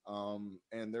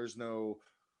 And there's no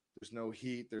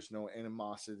heat, there's no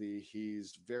animosity.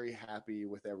 He's very happy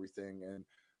with everything, and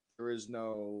there is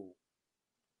no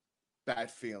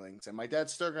bad feelings. And my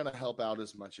dad's still going to help out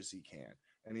as much as he can,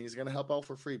 and he's going to help out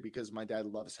for free because my dad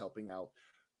loves helping out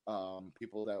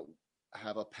people that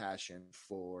have a passion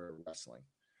for wrestling.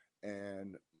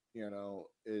 And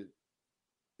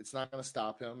it's not going to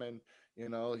stop him. And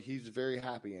he's very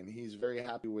happy, and he's very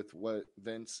happy with what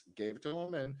Vince gave to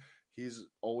him. And he's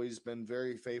always been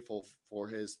very faithful for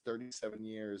his 37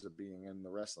 years of being in the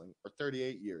wrestling, or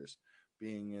 38 years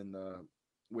being in the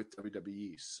with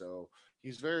WWE. So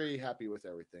he's very happy with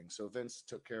everything. So Vince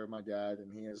took care of my dad,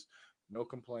 and he has no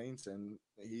complaints, and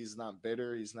he's not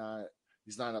bitter. He's not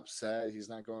upset. He's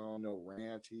not going on no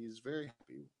rant. He's very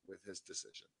happy with his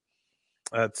decision.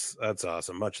 that's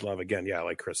awesome. Much love again. Yeah,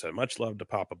 like Chris said, much love to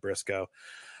Papa Brisco.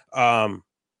 Um,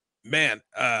 man,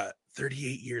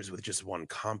 38 years with just one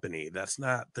company. That's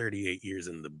not 38 years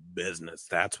in the business.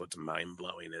 That's what's mind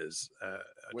blowing is a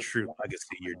With true one legacy.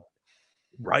 You're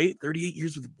right. 38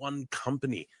 years with one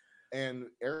company. And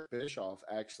Eric Bischoff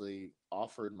actually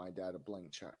offered my dad a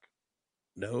blank check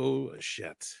No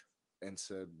shit. and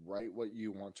said, "Write what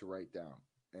you want to write down."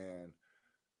 And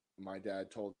my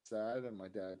dad told that, and my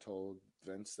dad told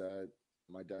Vince that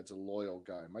my dad's a loyal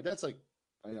guy. My dad's like,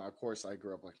 of course, I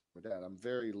grew up like my dad. I'm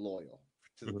very loyal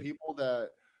to the Mhm. people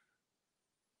that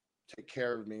take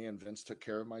care of me, and Vince took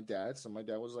care of my dad. So my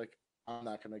dad was like, "I'm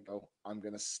not going to go. I'm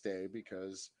going to stay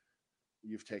because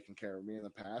you've taken care of me in the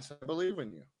past. I believe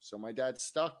in you." So my dad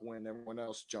stuck when everyone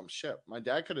else jumped ship. My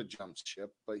dad could have jumped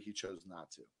ship, but he chose not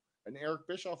to. And Eric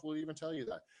Bischoff will even tell you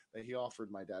that he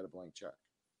offered my dad a blank check.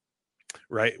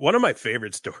 Right. One of my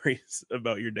favorite stories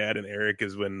about your dad and Eric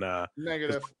is when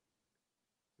Negative.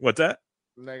 what's that?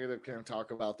 Negative. Can't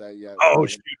talk about that yet. Oh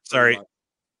shoot, sorry.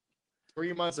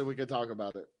 3 months and we could talk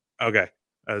about it. Okay.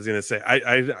 I was gonna say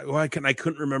I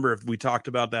couldn't remember if we talked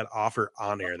about that offer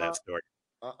on air, that story.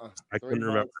 I couldn't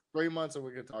remember. 3 months and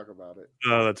we could talk about it.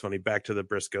 Oh, that's funny. Back to the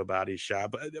Brisco Body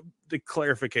Shop. The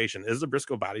clarification, is the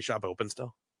Brisco Body Shop open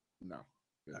still? No.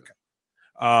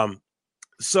 Okay.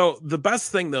 So the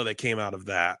best thing though that came out of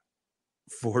that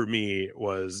for me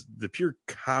was the pure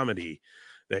comedy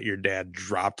that your dad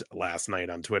dropped last night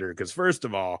on Twitter. Because first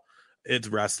of all, it's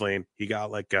wrestling. He got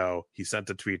let go. He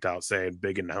sent a tweet out saying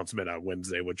big announcement on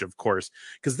Wednesday, which of course,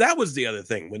 because that was the other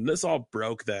thing when this all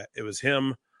broke, that it was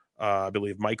him, I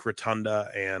believe Mike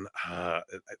Rotunda, and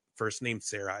first name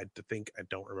Sarah. I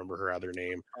don't remember her other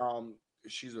name.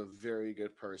 She's a very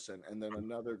good person. And then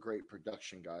another great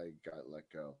production guy got let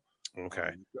go.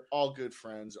 Okay. All good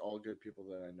friends, all good people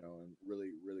that I know, and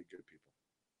really, really good people.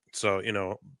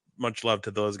 So, much love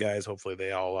to those guys. Hopefully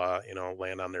they all,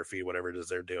 land on their feet, whatever it is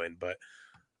they're doing. But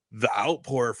the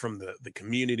outpour from the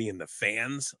community and the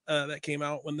fans that came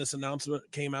out when this announcement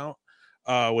came out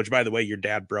which by the way, your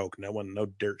dad broke. No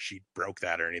dirt sheet broke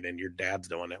that or anything. Your dad's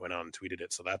the one that went on and tweeted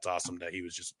it. So that's awesome that he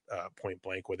was just point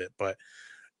blank with it. But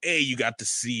you got to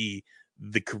see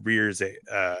the careers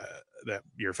that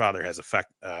your father has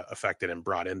affected and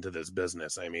brought into this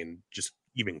business. I mean, just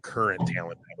even current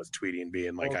talent that was tweeting,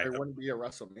 being like, there wouldn't be a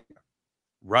WrestleMania.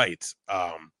 Right.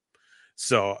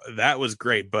 So that was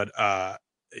great, but a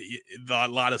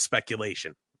lot of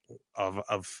speculation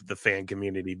of the fan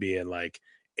community being like,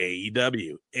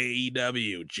 AEW,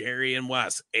 Jerry and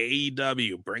Wes,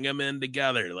 AEW, bring them in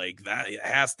together. Like that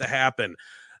has to happen.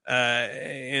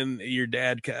 And your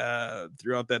dad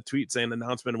threw out that tweet saying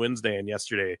announcement Wednesday, and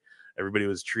yesterday everybody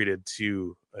was treated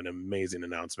to an amazing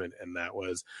announcement. And that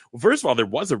was, well, first of all, there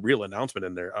was a real announcement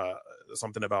in there,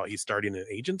 something about he's starting an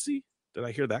agency. Did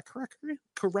I hear that correctly?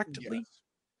 Yes.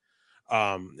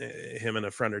 Him and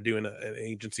a friend are doing an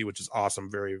agency, which is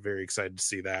awesome. Very, very excited to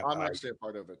see that. I'm actually a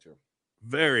part of it too.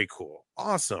 Very cool.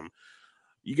 Awesome.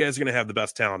 You guys are going to have the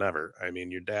best talent ever. I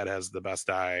mean, your dad has the best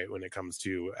eye when it comes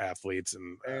to athletes,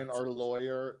 and our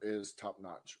lawyer is top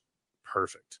notch.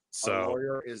 Perfect. So our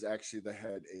lawyer is actually the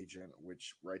head agent,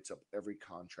 which writes up every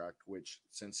contract, which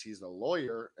since he's a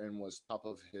lawyer and was top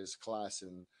of his class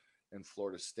in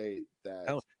Florida State,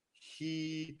 that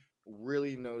he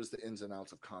really knows the ins and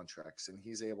outs of contracts, and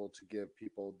he's able to give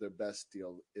people the best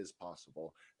deal is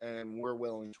possible. And we're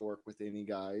willing to work with any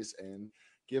guys and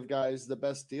give guys the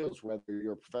best deals, whether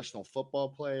you're a professional football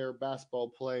player, basketball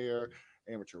player,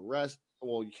 amateur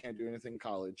well, you can't do anything in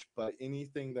college, but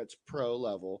anything that's pro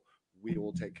level, we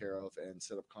will take care of and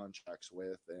set up contracts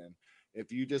with. And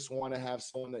if you just want to have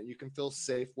someone that you can feel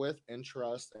safe with and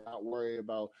trust and not worry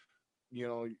about,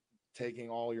 taking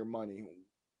all your money,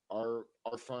 our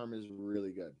firm is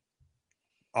really good.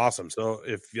 Awesome. So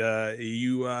if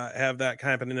you have that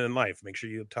happening in life, make sure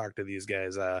you talk to these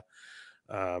guys.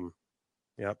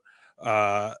 Yep.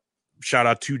 Shout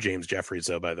out to James Jeffries,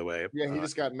 though, by the way. Yeah, he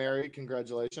just got married.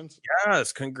 Congratulations.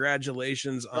 Yes,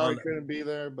 congratulations. Sorry, couldn't be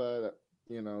there, but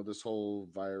this whole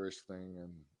virus thing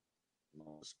and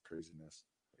all this craziness.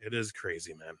 It is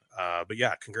crazy, man. But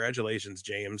yeah, congratulations,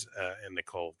 James and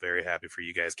Nicole. Very happy for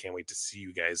you guys. Can't wait to see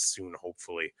you guys soon.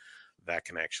 Hopefully that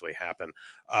can actually happen.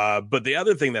 But the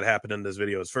other thing that happened in this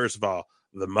video is, first of all,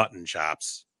 the mutton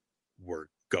chops were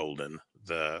golden.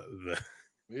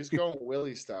 He's going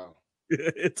Willie style.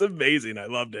 It's amazing. I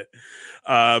loved it.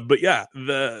 But yeah,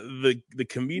 the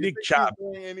comedic chop.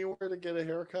 Going anywhere to get a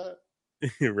haircut?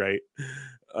 Right.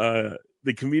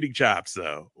 The comedic chops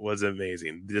though was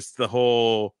amazing. Just the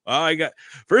whole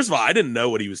first of all, I didn't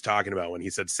know what he was talking about when he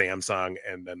said Samsung,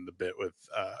 and then the bit with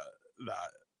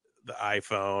the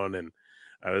iPhone, and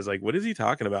I was like, what is he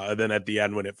talking about? And then at the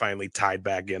end when it finally tied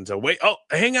back in, so wait,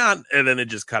 hang on, and then it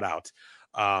just cut out.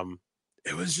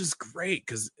 It was just great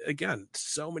because again,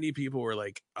 so many people were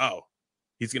like, oh,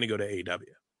 he's gonna go to AEW.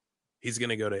 He's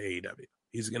gonna go to AEW.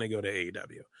 He's gonna go to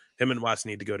AEW. Him and Wes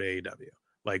need to go to AEW.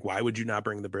 Like, why would you not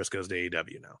bring the Briscoes to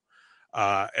AEW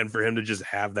now? And for him to just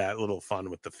have that little fun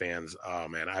with the fans, oh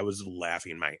man, I was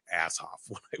laughing my ass off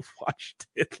when I watched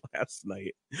it last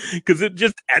night because it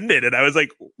just ended, and I was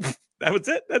like, that was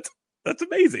it. That's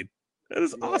amazing. That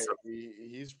is awesome.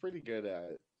 He's pretty good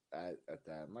at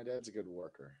that. My dad's a good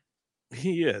worker.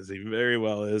 He is. He very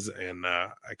well is, and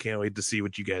I can't wait to see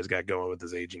what you guys got going with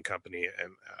this aging company.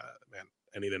 And man,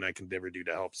 anything I can ever do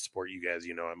to help support you guys,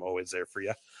 I'm always there for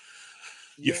you.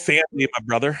 You family, my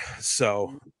brother.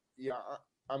 So yeah,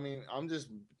 I mean, I'm just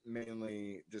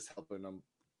mainly just helping them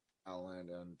outland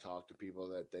and talk to people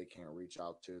that they can't reach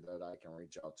out to that I can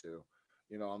reach out to.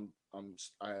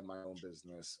 I have my own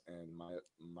business and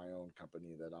my own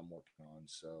company that I'm working on.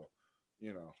 So,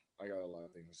 I got a lot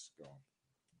of things going.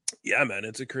 Yeah, man,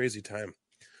 it's a crazy time.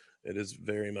 It is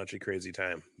very much a crazy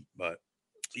time, but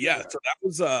yeah, so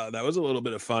that was a little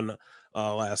bit of fun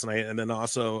last night, and then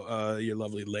also your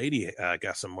lovely lady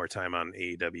got some more time on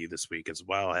AEW this week as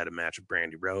well. I had a match with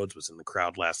Brandy Rhodes, was in the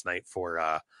crowd last night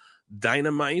for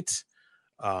Dynamite.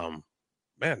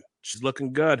 Man, she's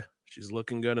looking good. She's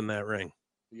looking good in that ring.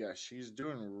 Yeah, she's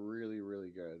doing really, really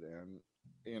good, and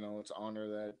it's an honor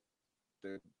that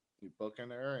they're booking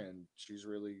her, and she's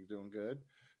really doing good.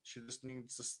 She just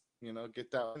needs to, get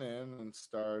that one in and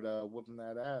start whooping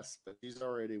that ass. But she's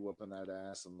already whooping that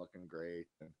ass and looking great.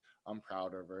 And I'm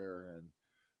proud of her, and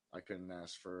I couldn't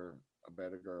ask for a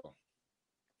better girl.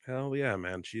 Hell yeah,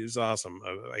 man. She's awesome.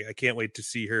 I can't wait to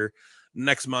see her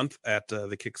next month at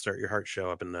the Kickstart Your Heart show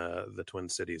up in the Twin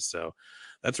Cities. So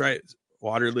that's right.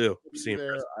 Waterloo.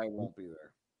 I won't be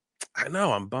there. I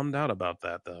know. I'm bummed out about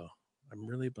that, though. I'm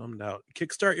really bummed out.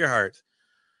 Kickstart Your Heart.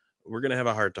 We're going to have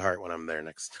a heart-to-heart when I'm there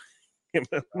next. I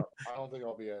don't think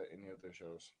I'll be at any of their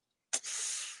shows.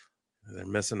 They're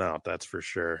missing out, that's for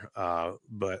sure.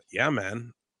 But yeah,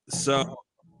 man. So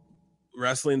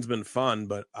wrestling's been fun,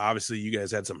 but obviously you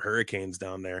guys had some hurricanes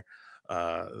down there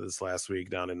this last week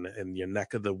down in your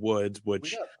neck of the woods, We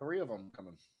which got 3 of them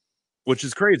coming.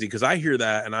 is crazy because I hear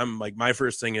that and I'm like, my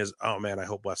first thing is, oh man, I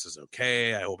hope Wes is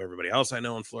okay. I hope everybody else I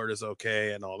know in Florida is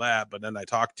okay and all that. But then I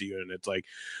talk to you and it's like,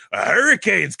 a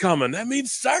hurricane's coming. That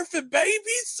means surfing, baby,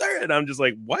 surf. And I'm just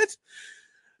like, what?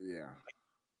 Yeah.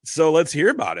 So let's hear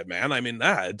about it, man. I mean,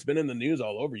 it's been in the news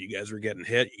all over. You guys were getting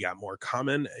hit. You got more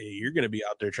coming. You're going to be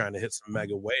out there trying to hit some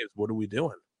mega waves. What are we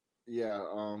doing? Yeah,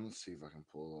 let's see if I can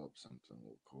pull up something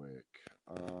real quick.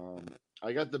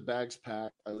 I got the bags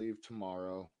packed. I leave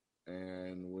tomorrow,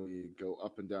 and we go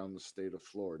up and down the state of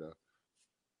Florida,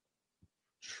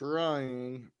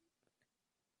 trying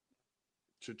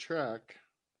to track.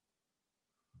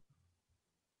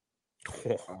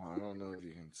 I don't know if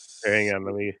you can see. Hang on,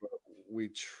 let me. We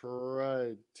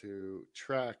tried to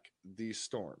track these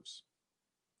storms,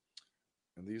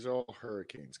 and these are all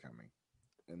hurricanes coming.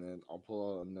 And then I'll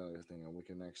pull out another thing, and we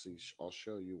can actually. I'll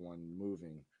show you one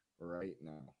moving right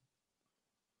now.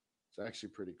 It's actually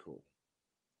pretty cool.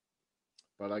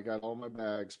 But I got all my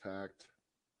bags packed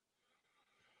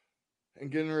and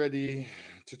getting ready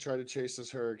to try to chase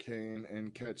this hurricane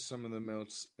and catch some of the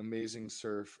most amazing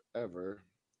surf ever.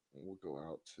 We'll go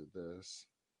out to this,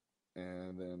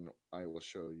 and then I will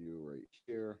show you right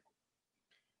here.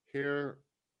 Here,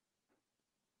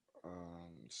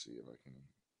 let's see if I can.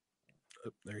 Oh,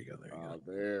 there you go. There you go.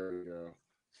 There we go.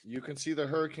 You can see the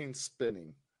hurricane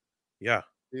spinning. Yeah.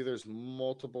 See, there's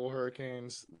multiple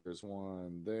hurricanes. There's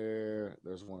one there.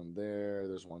 There's one there.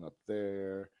 There's one up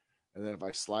there. And then if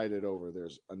I slide it over,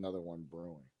 there's another one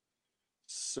brewing.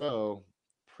 So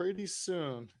pretty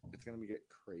soon it's gonna get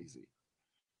crazy.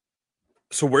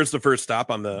 So where's the first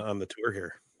stop on the tour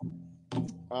here?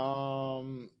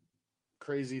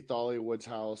 Crazy Thali Woods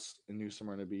House in New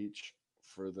Smyrna Beach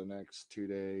for the next 2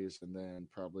 days, and then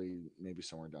probably maybe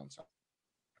somewhere down south.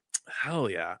 Hell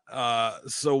yeah.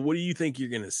 So what do you think you're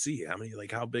gonna see?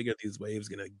 How big are these waves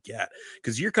gonna get?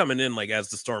 Because you're coming in like as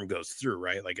the storm goes through,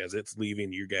 right? Like as it's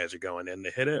leaving, you guys are going in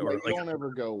to hit it, or you like don't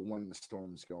ever go when the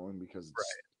storm's going because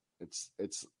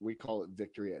it's we call it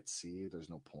victory at sea. There's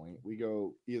no point. We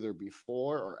go either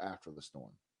before or after the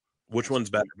storm. Which one's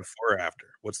better, before or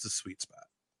after? What's the sweet spot?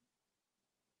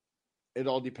 It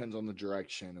all depends on the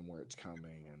direction and where it's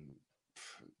coming and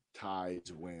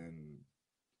tides, wind,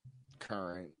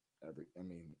 current.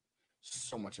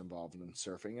 So much involved in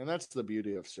surfing, and that's the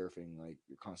beauty of surfing. Like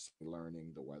you're constantly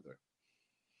learning the weather,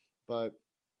 but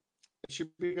it should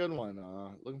be a good one.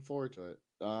 Looking forward to it.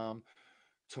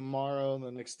 Tomorrow,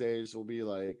 the next days will be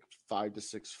like 5 to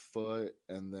 6 foot,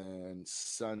 and then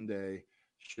Sunday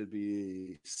should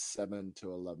be 7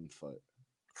 to 11 foot.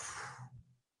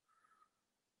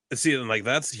 See, and like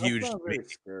that's huge. That's not very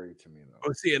scary to me, though.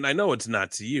 Oh, see, and I know it's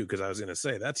not to you because I was gonna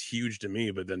say that's huge to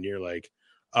me, but then you're like,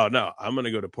 oh no, I'm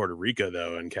gonna go to Puerto Rico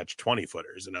though and catch 20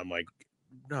 footers, and I'm like,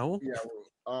 no. Yeah,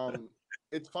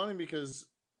 it's funny because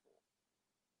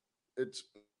most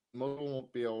people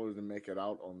won't be able to make it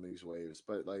out on these waves,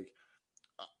 but like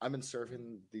I've been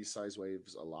surfing these size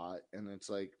waves a lot, and it's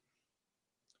like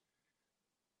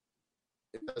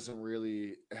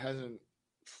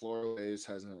Florida waves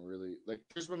hasn't really, like,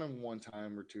 there's been one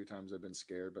time or 2 times I've been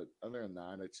scared, but other than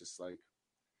that, it's just like,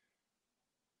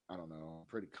 I don't know, I'm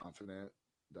pretty confident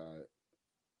that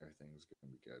everything's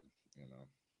gonna be good, you know.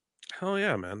 Hell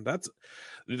yeah, man. That's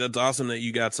awesome that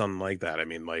you got something like that. I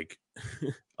mean, like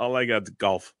all I got is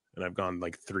golf, and I've gone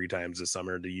like 3 times this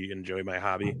summer. Do you enjoy my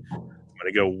hobby? I'm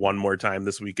gonna go one more time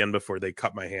this weekend before they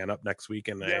cut my hand up next week.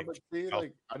 And but see,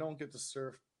 like I don't get to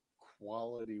surf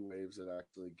quality waves that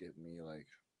actually get me like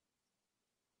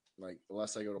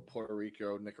unless I go to Puerto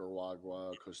Rico,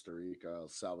 Nicaragua, Costa Rica, El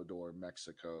Salvador,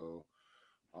 Mexico.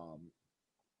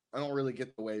 I don't really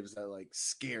get the waves that like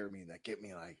scare me, that get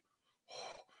me like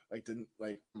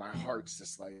my heart's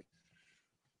just like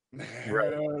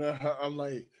right. I'm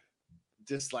like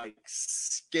just like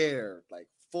scared, like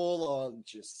full on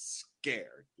just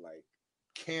scared, like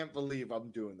can't believe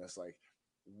I'm doing this. Like,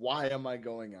 why am I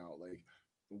going out? Like,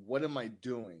 what am I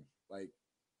doing? Like,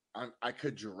 I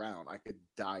could drown. I could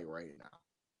die right now.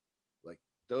 Like,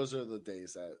 those are the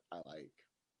days that I like.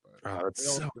 But,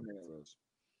 that's so.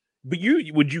 But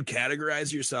would you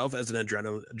categorize yourself as an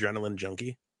adrenaline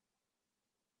junkie?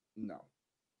 No.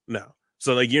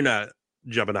 So like you're not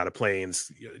jumping out of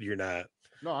planes. You're not.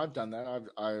 No, I've done that.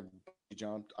 I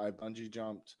bungee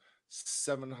jumped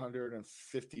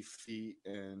 750 feet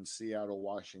in Seattle,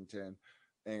 Washington,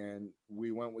 and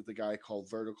we went with the guy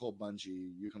called Vertical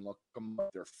Bungee. You can look them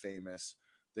up; they're famous.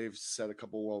 They've set a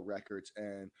couple world records,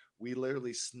 and we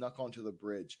literally snuck onto the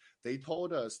bridge. They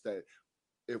told us that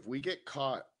if we get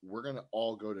caught, we're gonna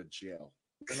all go to jail.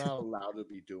 We're not allowed to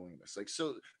be doing this. Like,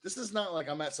 so this is not like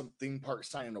I'm at some theme park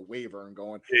signing a waiver and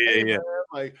going, "Hey man,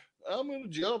 like I'm gonna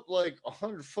jump like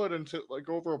 100 foot into like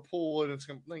over a pool," and it's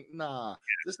gonna like, nah.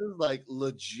 This is like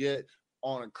legit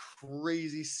on a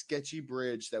crazy sketchy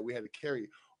bridge that we had to carry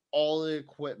all the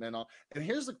equipment on. And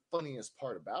here's the funniest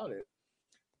part about it: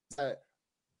 that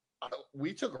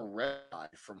we took a red eye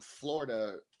from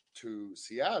Florida to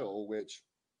Seattle, which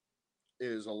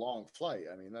is a long flight.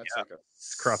 I mean, that's like a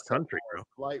It's cross country, bro.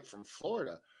 flight from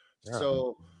Florida. Yeah.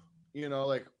 So,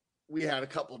 like we had a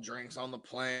couple drinks on the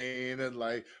plane and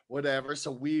like whatever.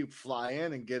 So we fly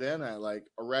in and get in at like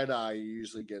a red eye. You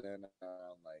usually get in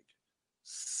around like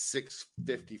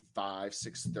 6:55,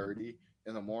 6:30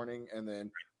 in the morning, and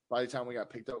then by the time we got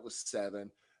picked up it was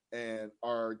 7. And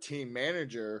our team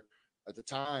manager at the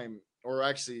time, or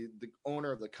actually the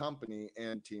owner of the company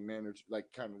and team manager, like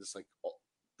kind of just like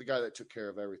the guy that took care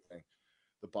of everything,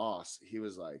 the boss, he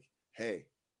was like, "Hey,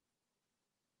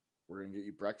 we're gonna get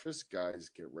you breakfast, guys.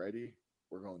 Get ready.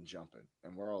 We're going jumping."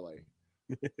 And we're all like,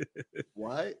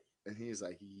 "What?" And he's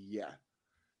like, "Yeah."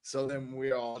 So then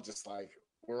we're all just like,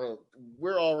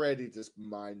 we're already just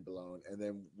mind blown. And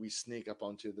then we sneak up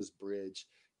onto this bridge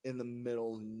in the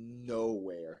middle of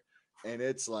nowhere, and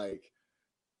it's like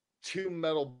 2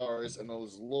 metal bars and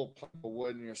those little plank of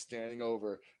wood, and you're standing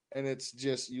over, and it's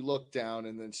just, you look down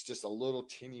and it's just a little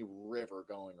teeny river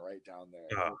going right down there.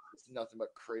 It's nothing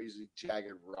but crazy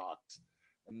jagged rocks,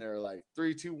 and they're like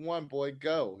 3, 2, 1, boy,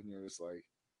 go. And you're just like,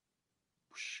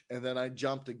 whoosh. And then I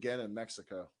jumped again in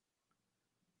Mexico.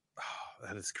 Oh,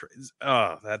 that is crazy.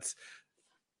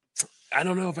 I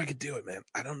don't know if I could do it, man.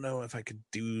 I don't know if I could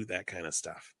do that kind of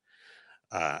stuff.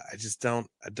 I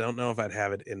don't know if I'd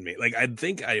have it in me. Like, I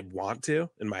think I want to.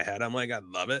 In my head, I'm like, I'd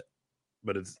love it.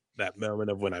 But it's that moment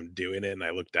of when I'm doing it and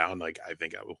I look down, like, I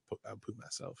think I'll poop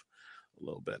myself a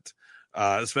little bit.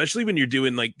 Especially when you're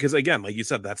doing, like, because again, like you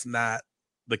said, that's not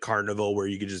the carnival where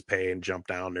you could just pay and jump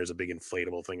down. There's a big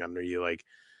inflatable thing under you. Like,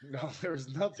 no, there's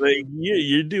nothing. Like,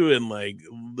 you're doing like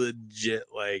legit,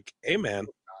 like, hey man,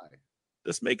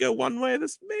 this may go one way,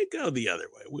 this may go the other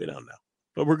way. We don't know,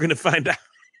 but we're gonna find out.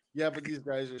 Yeah, but these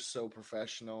guys are so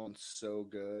professional and so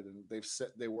good, and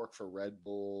they work for Red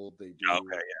Bull. They do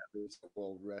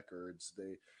world records.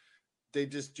 They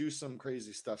just do some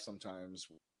crazy stuff sometimes,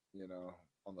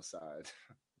 on the side.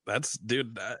 That's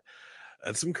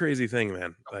some crazy thing,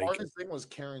 man. The hardest thing was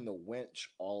carrying the winch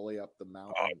all the way up the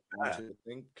mountain onto the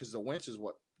thing, because the winch is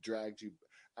what dragged you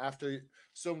after.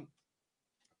 So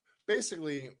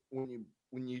basically, when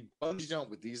you bungee jump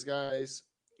with these guys,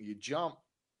 you jump,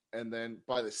 and then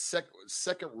by the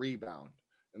second rebound,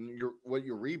 and what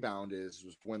your rebound is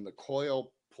when the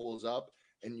coil pulls up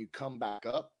and you come back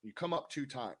up. You come up 2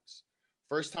 times.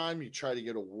 First time you try to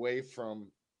get away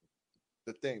from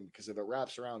the thing, because if it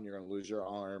wraps around, you're going to lose your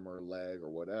arm or leg or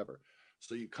whatever.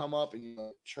 So you come up and you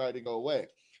try to go away.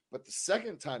 But the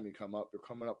second time you come up, you're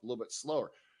coming up a little bit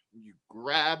slower. You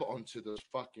grab onto those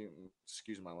fucking,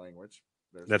 excuse my language.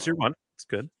 That's your one. It's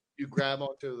good. You grab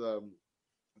onto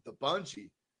the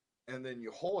bungee, and then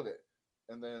you hold it,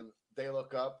 and then they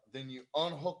look up. Then you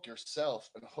unhook yourself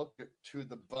and hook it to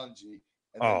the bungee.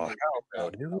 And hell no,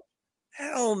 dude.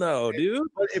 Hell no, dude.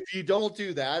 But if you don't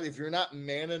do that, if you're not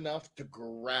man enough to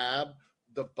grab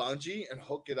the bungee and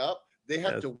hook it up, they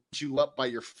have to winch you up by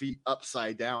your feet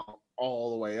upside down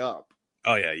all the way up.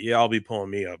 Oh yeah, y'all be pulling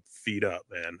me up, feet up,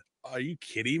 man. Are you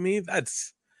kidding me?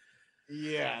 That's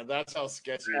how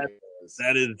sketchy it is.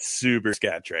 That is super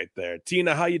sketch right there.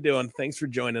 Tina, how you doing? Thanks for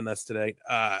joining us today.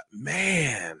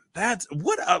 Man, that's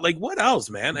what else,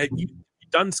 man? Have you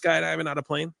done skydiving out of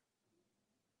plane?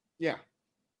 Yeah.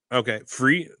 Okay,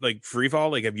 free fall.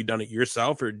 Like, have you done it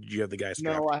yourself, or did you have the guy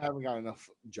strapped? No, I haven't got enough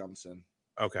jumps in.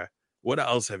 Okay, what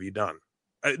else have you done?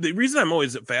 The reason I'm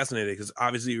always fascinated, because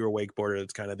obviously you're a wakeboarder.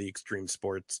 It's kind of the extreme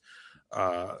sports,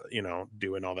 doing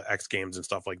all the X Games and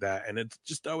stuff like that. And it's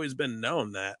just always been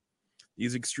known that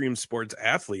these extreme sports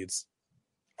athletes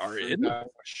are in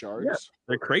sharks. Yeah,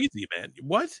 they're crazy, man.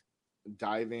 What?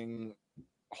 Diving,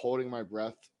 holding my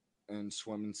breath, and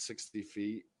swimming 60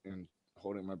 feet and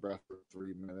holding my breath for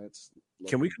 3 minutes.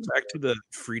 Can we come back to the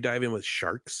free diving with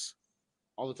sharks?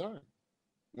 All the time.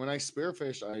 When I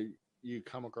spearfish, you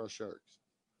come across sharks.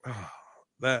 Oh,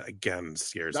 that again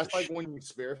scares. That's like when you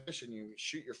spearfish and you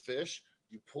shoot your fish,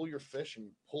 you pull your fish and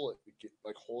you pull it,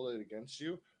 like hold it against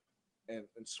you, and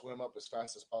swim up as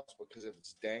fast as possible. Because if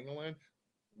it's dangling,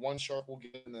 one shark will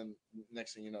get, and then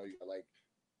next thing you know, you got like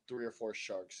 3 or 4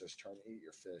 sharks just trying to eat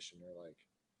your fish, and you're like,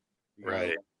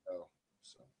 right.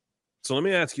 So let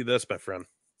me ask you this, my friend.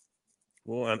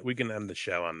 We can end the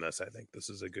show on this. I think this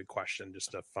is a good question.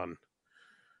 Just a fun.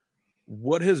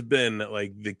 What has been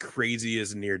like the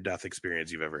craziest near-death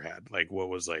experience you've ever had? Like, what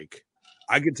was like?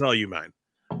 I could tell you mine,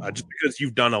 just because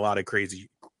you've done a lot of crazy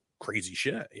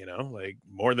shit. Like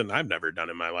more than I've never done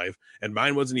in my life. And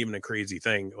mine wasn't even a crazy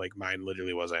thing. Like mine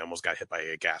literally was. I almost got hit by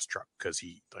a gas truck because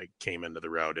he like came into the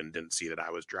road and didn't see that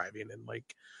I was driving, and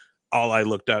like all I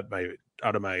looked out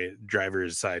of my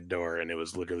driver's side door, and it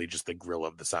was literally just the grill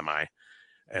of the semi.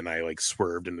 And I like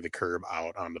swerved into the curb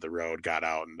out onto the road, got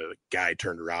out, and the guy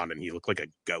turned around and he looked like a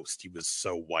ghost. He was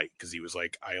so white because he was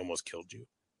like, I almost killed you.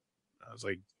 I was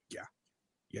like, yeah,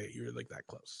 you were like that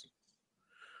close.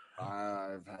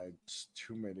 I've had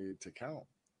too many to count.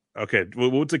 Okay.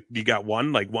 Well, you got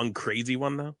one crazy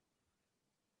one though?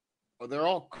 Well, they're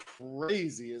all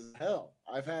crazy as hell.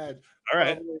 I've had all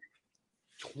right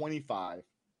 25.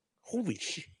 Holy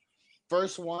shit.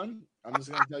 First one, I'm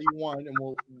just going to tell you one, and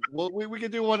we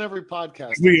can do one every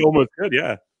podcast. We almost could,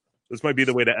 yeah. This might be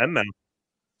the way to end now.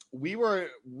 We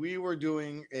were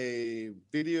doing a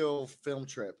video film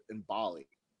trip in Bali.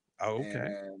 Oh, okay.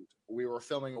 And we were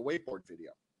filming a wakeboard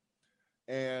video.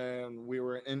 And we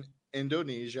were in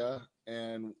Indonesia,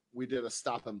 and we did a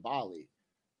stop in Bali.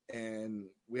 And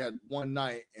we had one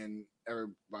night, and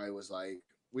everybody was like,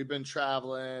 we've been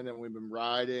traveling, and we've been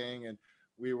riding, and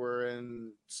we were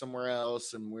in somewhere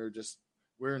else, and we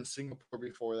were in Singapore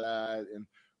before that, and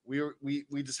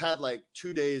we just had like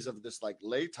 2 days of this like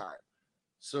lay time.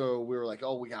 So we were like,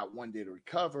 oh, we got 1 day to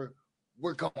recover.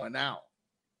 We're going out.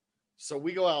 So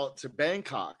we go out to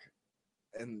Bangkok,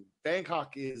 and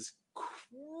Bangkok is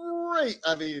great.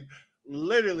 I mean,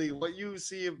 literally what you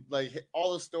see, like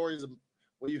all the stories of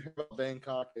what you hear about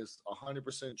Bangkok is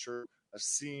 100% true. I've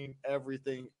seen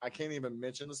everything. I can't even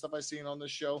mention the stuff I've seen on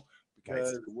this show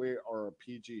because we are a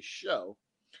PG show.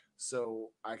 So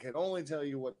I can only tell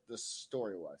you what the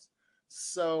story was.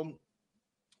 So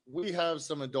we have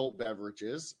some adult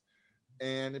beverages,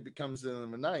 and it becomes the end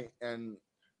of the night. And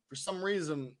for some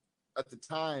reason, at the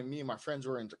time, me and my friends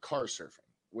were into car surfing,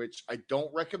 which I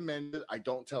don't recommend it. I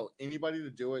don't tell anybody to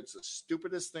do it. It's the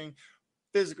stupidest thing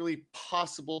physically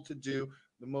possible to do.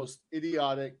 The most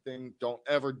idiotic thing. Don't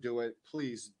ever do it.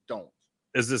 Please don't.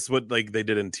 Is this what like they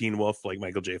did in Teen Wolf, like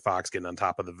Michael J. Fox getting on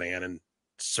top of the van and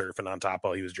surfing on top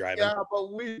while he was driving? Yeah,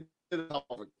 but we did it off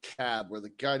of a cab where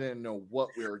the guy didn't know what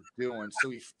we were doing, so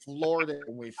he floored it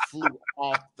and we flew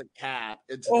off the cab.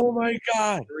 Oh my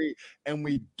god! And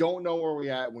we don't know where we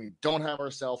at. We don't have our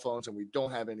cell phones and we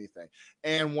don't have anything.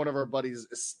 And one of our buddies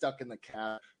is stuck in the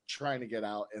cab trying to get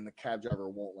out, and the cab driver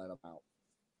won't let him out.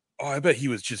 Oh, I bet he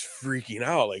was just freaking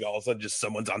out. Like all of a sudden, just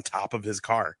someone's on top of his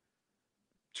car.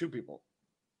 Two people.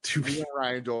 Me and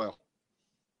Ryan Doyle.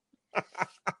 Shout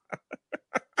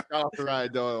out to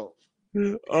Ryan Doyle.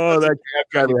 Oh, that cab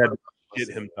driver had to shit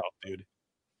himself, dude.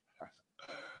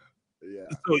 Yeah.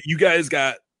 So you guys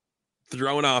got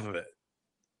thrown off of it.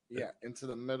 Yeah, into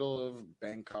the middle of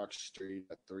Bangkok Street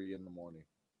at 3 a.m.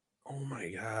 Oh my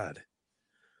god.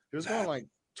 He was going like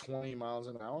 20 miles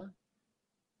an hour.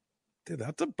 Dude,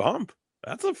 that's a bump.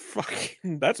 That's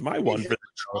my one hit for the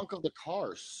trunk of the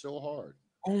car so hard.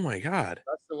 Oh my god.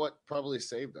 That's what probably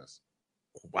saved us.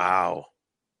 Wow.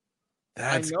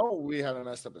 I know we had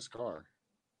messed up his car.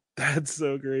 That's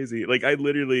so crazy. Like I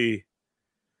literally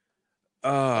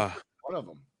one of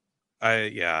them.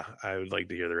 I would like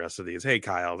to hear the rest of these. Hey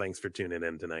Kyle, thanks for tuning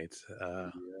in tonight. Yeah.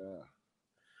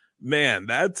 Man,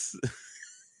 that's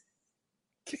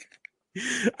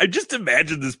I just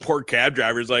imagine this poor cab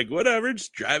driver's like, whatever,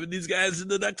 just driving these guys to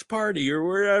the next party or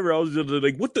wherever. I was just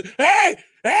like, what the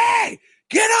hey,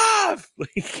 get off!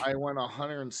 Like, I went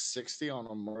 160 on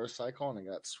a motorcycle and it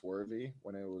got swervy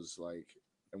when it was like,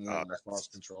 and when I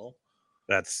lost control.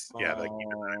 That's yeah.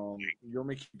 You want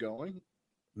me to keep going?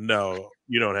 No,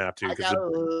 you don't have to. I got a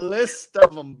list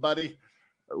of them, buddy.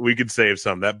 We could save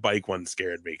some. That bike one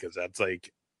scared me because that's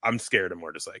like I'm scared of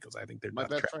motorcycles. I think they're my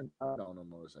best friend died on a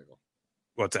motorcycle.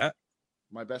 What's that?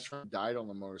 My best friend died on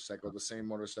the motorcycle, the same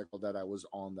motorcycle that I was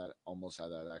on that almost had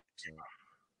that accident.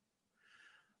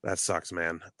 That sucks,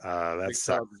 man. That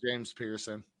sucks. James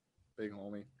Pearson, big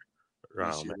homie.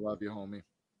 Oh, love you, homie.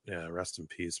 Yeah, rest in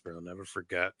peace, bro. Never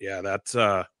forget. Yeah, that's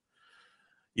on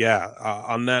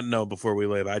that note, before we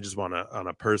leave, I just want to, on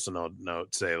a personal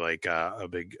note, say like a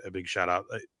big shout out.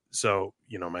 So,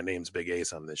 my name's Big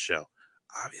Ace on this show.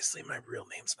 Obviously, my real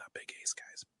name's not Big Ace,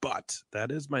 guys, but that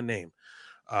is my name.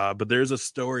 But there's a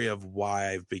story of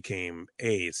why I've became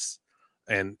Ace,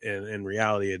 and in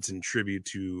reality, it's in tribute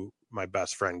to my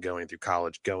best friend going through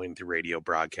college, going through radio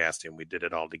broadcasting. We did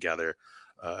it all together.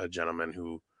 A gentleman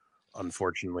who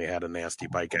unfortunately had a nasty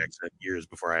bike accident years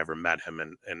before I ever met him,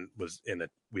 and was in a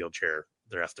wheelchair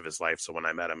the rest of his life. So when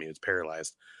I met him, he was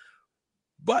paralyzed.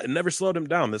 But it never slowed him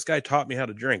down. This guy taught me how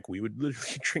to drink. We would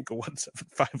literally drink a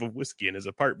 175 of whiskey in his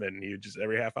apartment, and he would just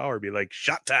every half hour be like,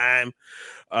 "Shot time."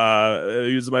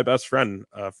 He was my best friend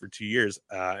for 2 years.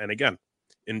 And again,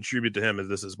 in tribute to him,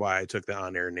 this is why I took the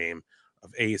on-air name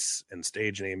of Ace and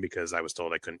stage name, because I was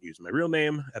told I couldn't use my real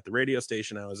name at the radio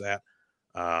station I was at.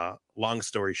 Long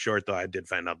story short, though, I did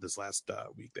find out this last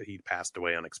week that he passed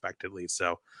away unexpectedly.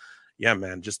 So, yeah,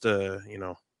 man, just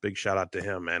big shout out to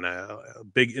him, and a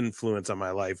big influence on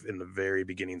my life in the very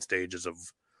beginning stages of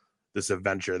this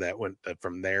adventure that went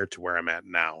from there to where I'm at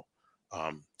now.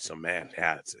 So man,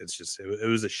 yeah, it's just, it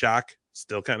was a shock,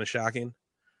 still kind of shocking.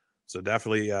 So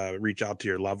definitely reach out to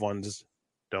your loved ones.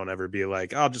 Don't ever be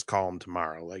like, I'll just call them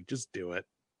tomorrow. Like, just do it.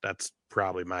 That's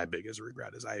probably my biggest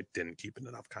regret, is I didn't keep in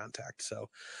enough contact. So,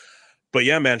 but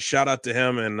yeah, man, shout out to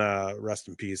him, and rest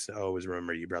in peace. I always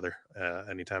remember you, brother.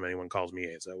 Anytime anyone calls me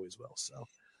Ace, I always will. So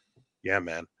yeah,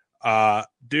 man.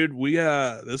 Dude,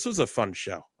 this was a fun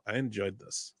show. I enjoyed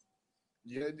this.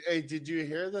 Yeah. Hey, did you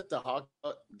hear that the hot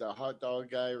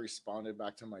dog guy responded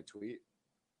back to my tweet?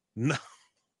 No,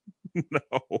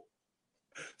 no.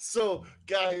 So,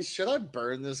 guys, should I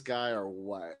burn this guy or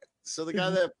what? So the guy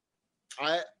that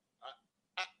I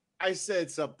I said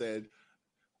something.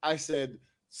 I said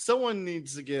someone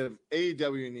needs to give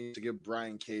AEW needs to give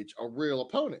Brian Cage a real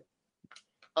opponent,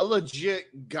 a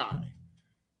legit guy.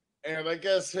 And I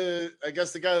guess the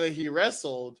guy that he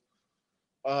wrestled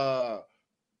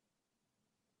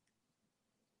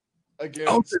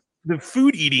against the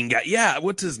food eating guy. Yeah,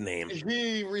 what's his name?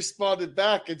 He responded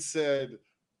back and said,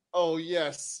 "Oh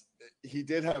yes, he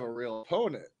did have a real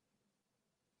opponent,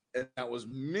 and that was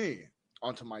me,"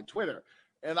 onto my Twitter.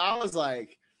 And I was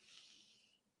like,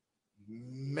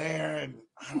 man,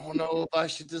 I don't know if I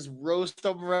should just roast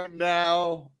him right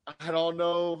now. I don't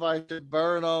know if I should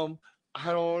burn him.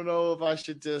 I don't know if I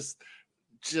should just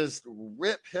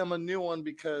rip him a new one,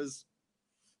 because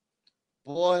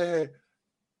boy,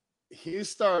 he's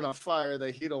starting a fire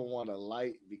that he don't want to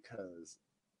light, because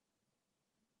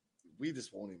we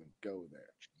just won't even go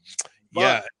there. But,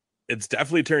 yeah, it's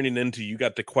definitely turning into, you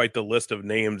got quite the list of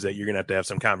names that you're gonna have to have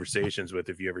some conversations with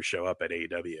if you ever show up at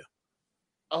AEW.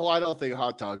 Oh, I don't think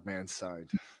Hot Dog Man's signed.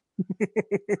 He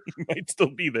might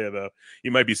still be there though.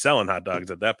 You might be selling hot dogs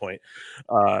at that point.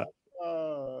 I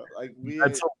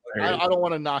don't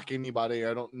want to knock anybody.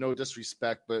 I don't, no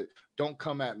disrespect, but don't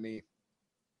come at me.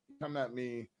 Come at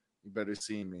me, you better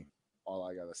see me. All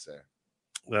I gotta say.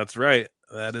 That's right.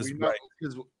 That is right.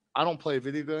 Because I don't play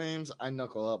video games. I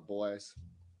knuckle up, boys.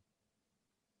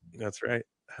 That's right.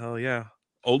 Hell yeah.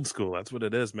 Old school. That's what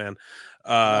it is, man.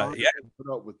 Yeah. Put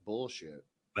up with bullshit.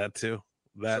 That too.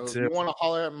 If you want to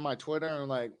holler at my Twitter and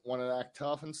like want to act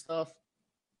tough and stuff,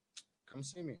 come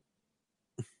see me.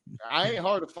 I ain't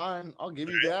hard to find. I'll give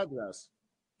you the address.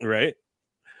 Right.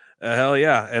 Hell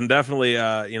yeah. And definitely,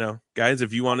 guys,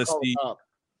 if you want to see,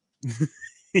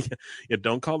 yeah,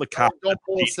 don't call the cop. Don't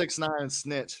pull a 6ix9ine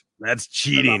snitch. That's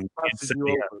cheating.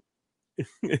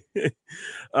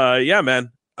 Yeah,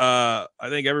 man. I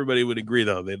think everybody would agree,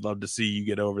 though. They'd love to see you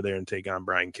get over there and take on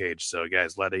Brian Cage. So,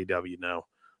 guys, let AW know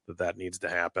that needs to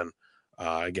happen.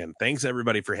 Again, thanks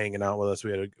everybody for hanging out with us.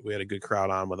 We had a good crowd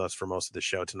on with us for most of the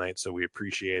show tonight, so we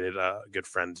appreciate it. Good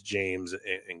friends James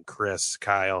and Chris,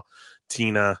 Kyle,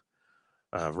 Tina,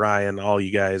 Ryan, all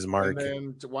you guys, Mark.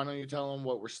 And then why don't you tell them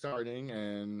what we're starting?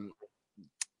 And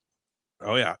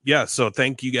oh yeah. So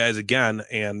thank you guys again.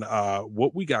 And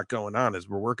what we got going on is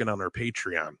we're working on our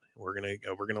Patreon. We're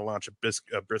gonna launch a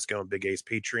Brisco and Big Ace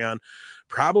Patreon.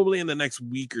 Probably in the next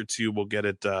week or two, we'll get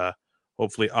it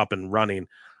hopefully up and running.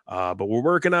 But we're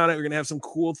working on it. We're going to have some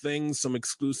cool things, some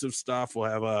exclusive stuff.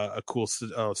 We'll have a cool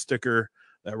sticker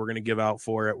that we're going to give out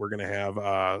for it. We're going to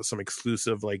have some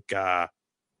exclusive, I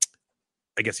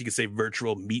guess you could say,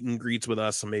 virtual meet and greets with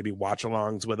us, some maybe watch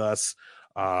alongs with us.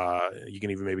 You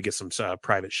can even maybe get some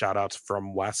private shout outs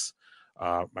from Wes,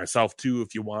 myself too,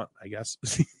 if you want, I guess.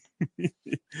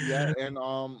 Yeah. And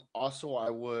also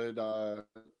I would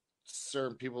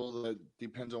certain people, that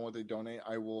depends on what they donate,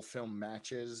 I will film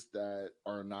matches that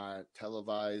are not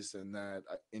televised, and that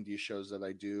indie shows that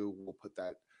I do, we'll put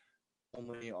that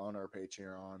only on our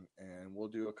Patreon, and we'll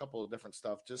do a couple of different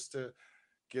stuff just to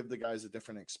give the guys a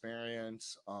different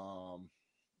experience.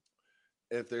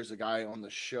 If there's a guy on the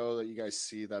show that you guys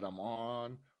see that I'm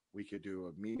on, we could do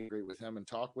a meet and greet with him and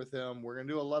talk with him. We're gonna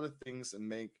do a lot of things and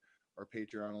make our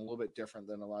Patreon a little bit different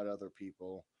than a lot of other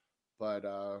people, but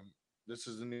this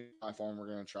is a new platform we're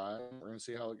going to try. We're going to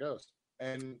see how it goes.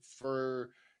 And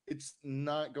for it's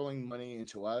not going money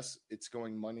into us. It's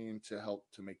going money into help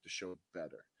to make the show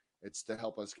better. It's to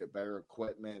help us get better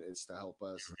equipment. It's to help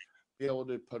us be able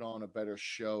to put on a better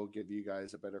show, give you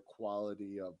guys a better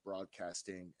quality of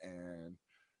broadcasting and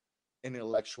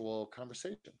intellectual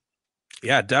conversation.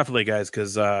 Yeah, definitely, guys,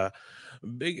 because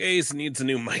Big Ace needs a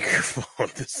new microphone.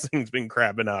 This thing's been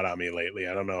crapping out on me lately.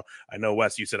 I don't know. I know,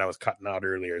 Wes, you said I was cutting out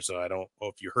earlier, so I don't know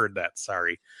if you heard that.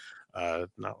 Sorry. Not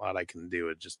a lot I can do.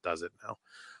 It just does it now.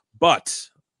 But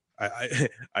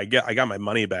I got my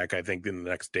money back, I think, in the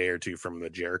next day or two from the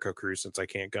Jericho cruise, since I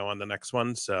can't go on the next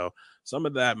one. So some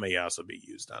of that may also be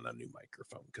used on a new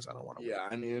microphone, because I don't want to. Yeah,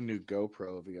 I need a new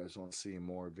GoPro if you guys want to see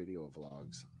more video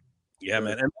vlogs. Yeah,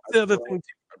 man. And that's the other thing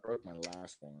too. I broke my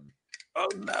last one. Oh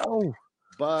no.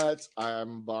 But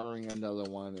I'm borrowing another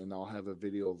one, and I'll have a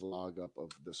video vlog up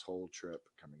of this whole trip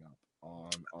coming up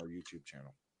on our YouTube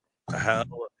channel. Hell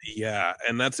yeah.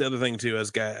 And that's the other thing too,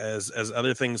 as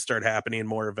other things start happening,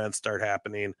 more events start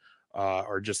happening,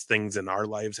 or just things in our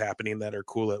lives happening that are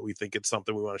cool, that we think it's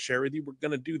something we want to share with you, we're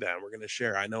going to do that. We're going to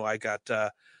share. I know I got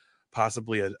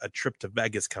possibly a trip to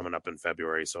Vegas coming up in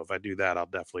February. So if I do that, I'll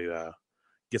definitely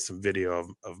get some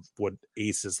video of what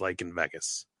Ace is like in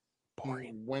Vegas.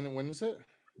 Boring. When is it?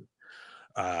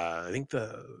 I think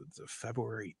the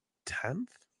February 10th.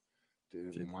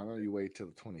 Dude, why don't you wait till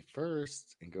the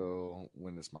 21st and go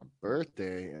when it's my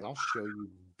birthday, and I'll show you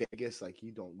Vegas like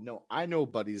you don't know. I know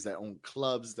buddies that own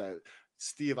clubs that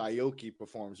Steve Aoki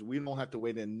performs. We don't have to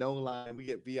wait in no line. We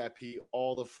get VIP,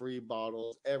 all the free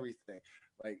bottles, everything.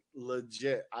 Like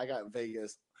legit, I got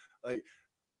Vegas. Like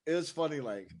it was funny.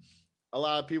 Like a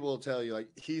lot of people will tell you, like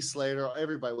Heath Slater,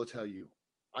 everybody will tell you,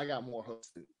 I got more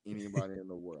hosts than anybody in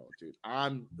the world, dude.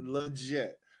 I'm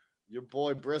legit. Your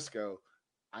boy Brisco,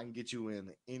 I can get you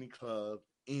in any club,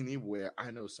 anywhere.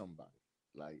 I know somebody.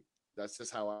 Like that's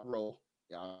just how I roll.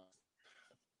 Yeah,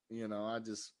 you know, I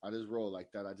just roll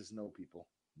like that. I just know people.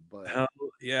 But hell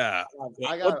yeah,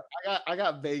 I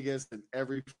got Vegas in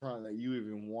every front that you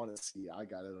even want to see. I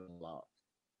got it unlocked.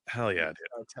 Hell yeah,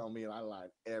 dude. Tell me, and I line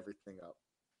everything up.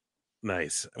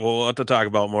 Nice. Well, we'll have to talk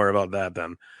about more about that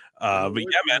then. But yeah,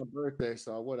 man. My birthday,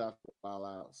 so I would have to file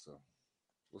out. So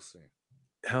we'll see.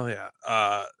 Hell yeah.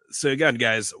 So again,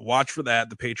 guys, watch for that.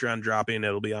 The Patreon dropping.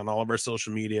 It'll be on all of our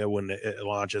social media when it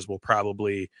launches. We'll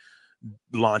probably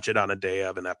launch it on a day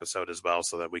of an episode as well,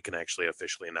 so that we can actually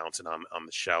officially announce it on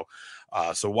the show.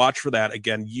 So watch for that.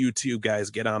 Again, you too, guys,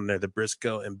 get on there, the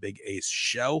Brisco and Big Ace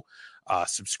show.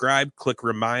 Subscribe, click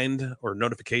remind or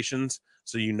notifications,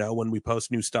 so you know when we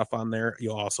post new stuff on there.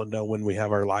 You'll also know when we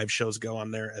have our live shows go on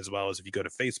there, as well as if you go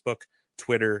to Facebook,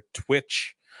 Twitter,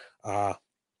 Twitch,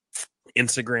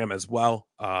 Instagram as well.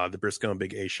 The Brisco and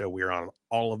Big A show. We're on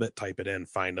all of it. Type it in,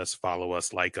 find us, follow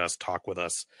us, like us, talk with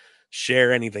us,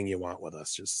 share anything you want with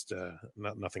us. Just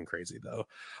nothing crazy though.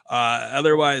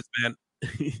 Otherwise, man,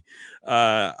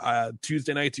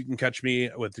 Tuesday nights you can catch me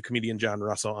with the comedian John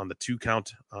Russell on the 2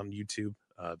 Count on YouTube.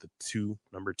 The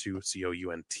number 2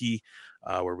 COUNT,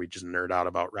 where we just nerd out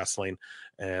about wrestling.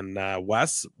 And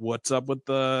Wes, what's up with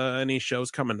any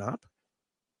shows coming up?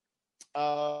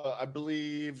 I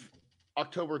believe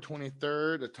October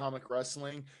 23rd, Atomic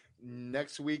Wrestling.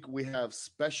 Next week we have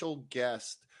special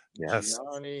guest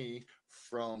Gianni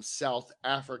from South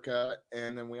Africa,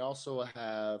 and then we also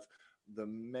have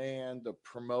the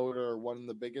promoter, one of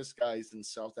the biggest guys in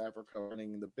South Africa,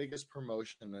 running the biggest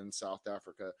promotion in South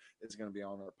Africa, is going to be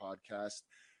on our podcast.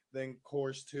 Then,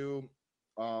 course 2,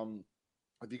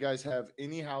 if you guys have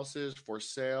any houses for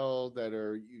sale that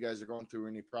you guys are going through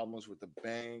any problems with the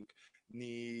bank,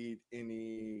 need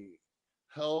any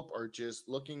help, or just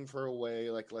looking for a way,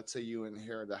 like let's say you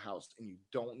inherit a house and you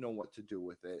don't know what to do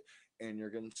with it and you're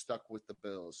getting stuck with the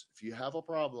bills. If you have a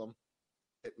problem,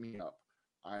 hit me up.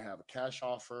 I have a cash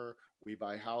offer. We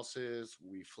buy houses,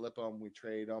 we flip them, we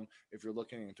trade them. If you're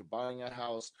looking into buying a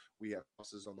house, we have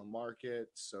houses on the market.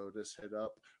 So just hit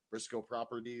up Brisco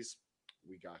Properties.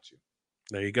 We got you.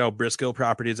 There you go. Brisco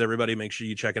Properties, everybody. Make sure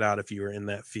you check it out if you are in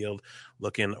that field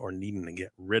looking or needing to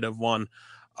get rid of one.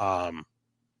 What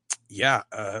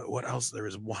else? There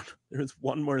was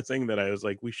one more thing that I was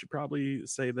like, we should probably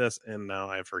say this, and now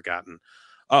I've forgotten.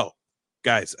 Oh,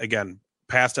 guys, again,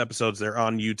 past episodes, they're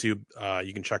on YouTube.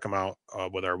 You can check them out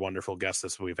with our wonderful guests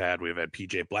that we've had. We've had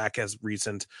PJ Black as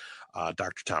recent,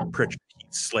 Dr. Tom Pritchard,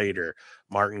 Heath Slater,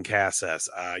 Martin Casas.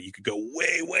 You could go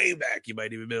way, way back. You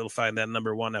might even be able to find that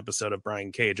number 1 episode of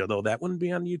Brian Cage, although that wouldn't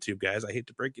be on YouTube, guys. I hate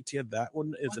to break it to you. That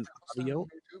one is an audio.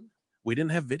 We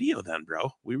didn't have video then, bro.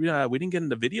 We didn't get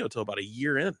into video till about a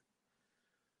year in.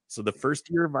 So the first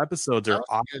year of episodes are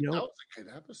audio. That was a good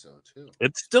episode too.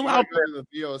 It's still out there. Go to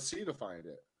the VOC to find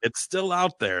it. It's still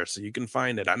out there, so you can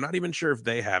find it. I'm not even sure if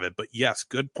they have it, but yes,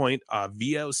 good point.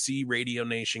 VOC Radio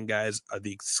Nation guys are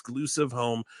the exclusive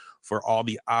home for all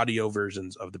the audio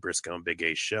versions of the Brisco and Big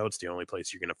A show. It's the only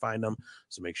place you're going to find them.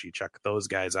 So make sure you check those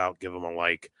guys out, give them a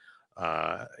like,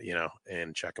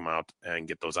 and check them out and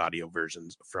get those audio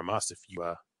versions from us if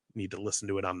you need to listen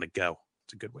to it on the go.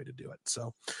 It's a good way to do it.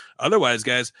 So otherwise,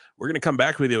 guys, we're going to come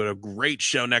back with you with a great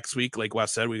show next week. Like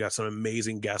Wes said, we got some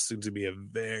amazing guests. It's going to be a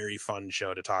very fun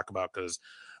show to talk about because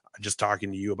just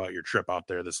talking to you about your trip out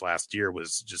there this last year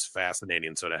was just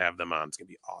fascinating. So to have them on, it's going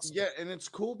to be awesome. Yeah, and it's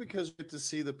cool because we get to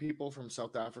see the people from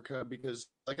South Africa because,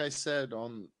 like I said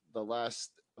on the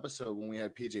last episode when we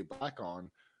had PJ Black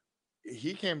on,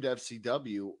 he came to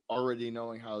FCW already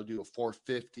knowing how to do a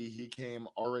 450. He came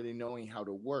already knowing how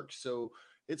to work. So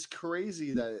it's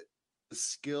crazy that the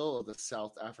skill of the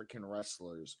South African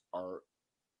wrestlers are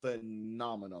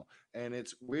phenomenal, and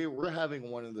we're having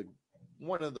one of the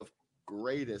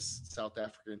greatest South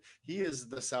African. He is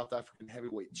the South African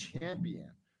heavyweight champion.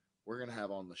 We're gonna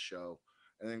have on the show,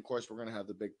 and then of course we're gonna have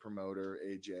the big promoter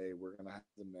AJ. We're gonna have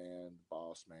the man,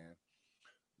 boss man.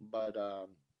 But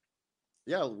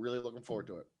yeah, really looking forward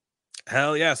to it.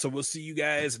 Hell yeah. So we'll see you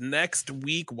guys next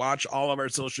week. Watch all of our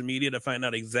social media to find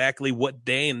out exactly what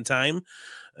day and time.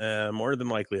 More than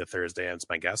likely a Thursday, that's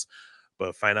my guess.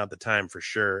 But find out the time for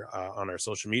sure on our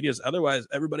social medias. Otherwise,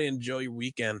 everybody enjoy your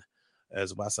weekend,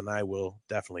 as Wes and I will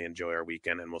definitely enjoy our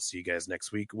weekend. And we'll see you guys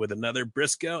next week with another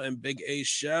Brisco and Big A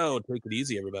show. Take it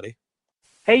easy, everybody.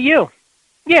 Hey, you.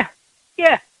 Yeah,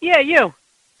 you.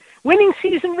 Winning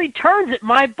season returns at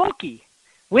MyBookie.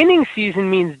 Winning season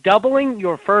means doubling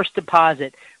your first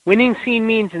deposit. Winning season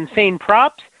means insane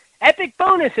props, epic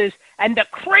bonuses, and the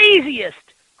craziest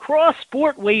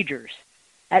cross-sport wagers.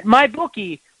 At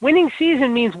MyBookie, winning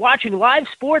season means watching live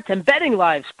sports and betting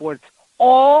live sports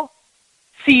all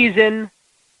season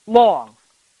long.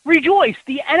 Rejoice,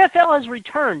 the NFL has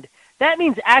returned. That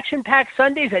means action-packed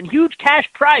Sundays and huge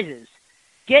cash prizes.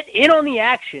 Get in on the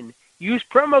action. Use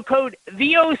promo code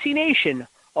VOCNation,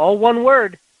 all one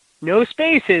word, no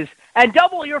spaces, and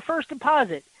double your first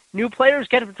deposit. New players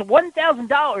get up to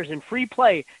 $1,000 in free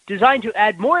play, designed to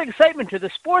add more excitement to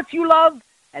the sports you love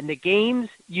and the games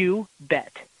you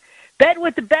bet. Bet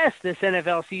with the best this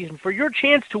NFL season for your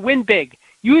chance to win big.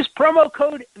 Use promo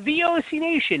code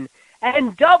VOCNation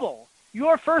and double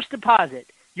your first deposit.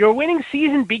 Your winning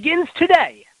season begins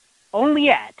today, only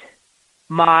at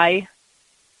MyBookie.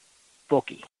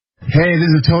 Hey, this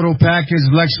is Total Package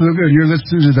Lex Luger, and you're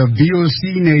listening to the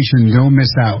VOC Nation. Don't miss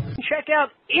out. Check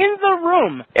out In the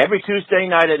Room every Tuesday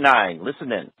night at 9.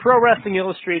 Listen in. Pro Wrestling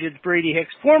Illustrated's Brady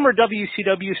Hicks, former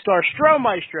WCW star Stro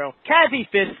Maestro, Kathy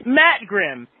Fitz, Matt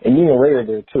Grimm. And you and Ray are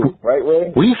there too, right,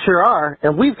 Ray? We sure are,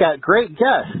 and we've got great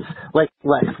guests like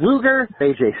Lex Luger,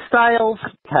 AJ Styles,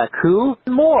 Kaku,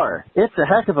 and more. It's a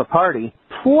heck of a party.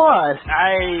 Plus,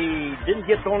 I didn't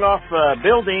get thrown off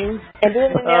buildings. And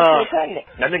didn't get pregnant.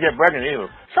 I didn't get pregnant either.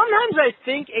 Sometimes I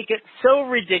think it gets so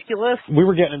ridiculous. We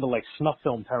were getting into like snuff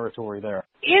film territory there.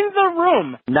 In the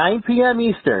Room. 9 p.m.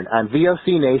 Eastern on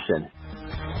VOC Nation.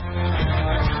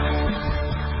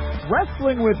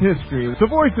 Wrestling with History, the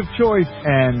voice of choice,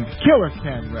 and Killer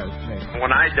Ken Resnick.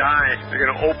 When I die, they're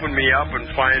going to open me up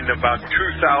and find about 2,000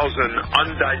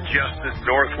 undigested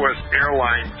Northwest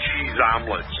Airlines cheese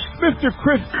omelets. Mr.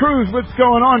 Chris Cruz, what's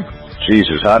going on?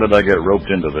 Jesus, how did I get roped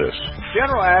into this?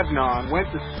 General Adnan went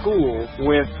to school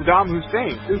with Saddam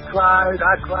Hussein. He cried,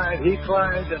 I cried, he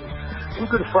cried, and we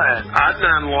could find.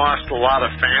 Adnan lost a lot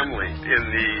of family in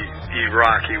the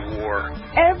Iraqi war.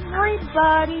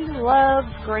 Everybody loves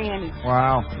Granny.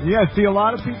 Wow. Yeah, see, a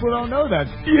lot of people don't know that.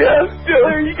 Yes,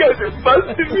 Diller, you guys are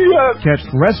busting me up. Catch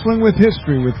Wrestling with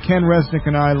History with Ken Resnick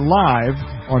and I live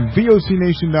on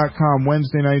VOCNation.com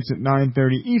Wednesday nights at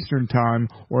 9:30 Eastern Time,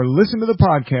 or listen to the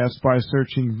podcast by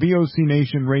searching VOC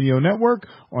Nation Radio Network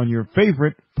on your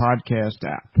favorite podcast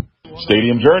app.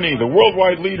 Stadium Journey, the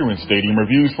worldwide leader in stadium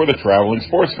reviews for the traveling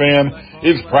sports fan,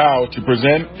 is proud to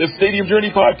present the Stadium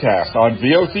Journey podcast on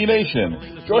VOC Nation.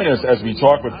 Join us as we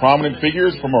talk with prominent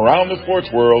figures from around the sports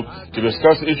world to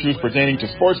discuss issues pertaining to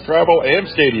sports travel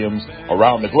and stadiums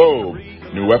around the globe.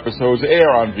 New episodes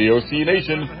air on VOC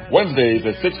Nation Wednesdays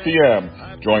at 6 p.m.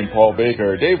 Join Paul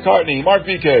Baker, Dave Cotney, Mark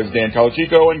Viquez, Dan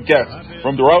Calachico, and guests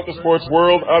from throughout the sports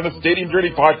world on the Stadium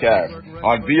Journey podcast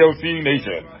on VOC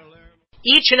Nation.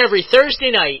 each and every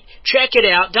Thursday night. Check it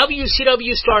out.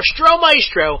 WCW star Stro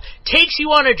Maestro takes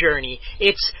you on a journey.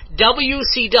 It's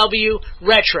WCW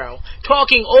Retro.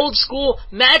 Talking old school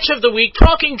match of the week,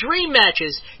 talking dream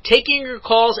matches, taking your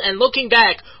calls and looking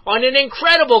back on an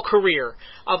incredible career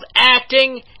of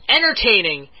acting,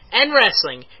 entertaining, and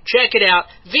wrestling. Check it out.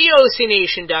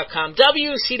 VOCNation.com.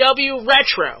 WCW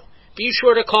Retro. Be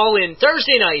sure to call in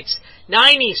Thursday nights,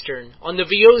 9 Eastern, on the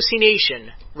VOC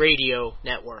Nation Radio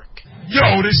Network.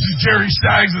 Yo, this is Jerry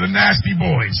Staggs of the Nasty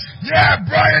Boys. Yeah,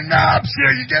 Brian Knobs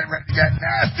here. You getting ready to get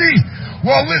nasty?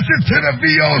 Well, listen to the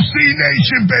VOC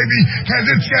Nation, baby, because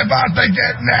it's about to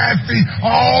get nasty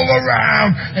all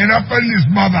around and up in this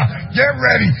mother. Get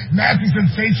ready. Nasty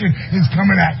Sensation is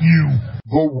coming at you.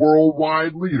 The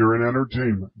worldwide leader in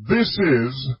entertainment. This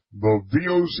is the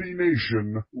VOC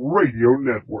Nation Radio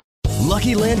Network.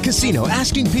 Lucky Land Casino,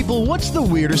 asking people, what's the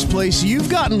weirdest place you've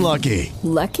gotten lucky?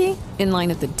 Lucky? In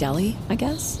line at the deli, I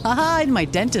guess? Aha, in my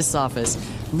dentist's office.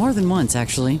 More than once,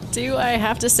 actually. Do I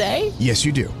have to say? Yes,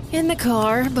 you do. In the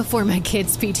car before my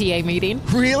kids' PTA meeting.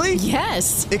 Really?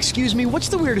 Yes. Excuse me, what's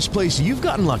the weirdest place you've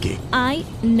gotten lucky? I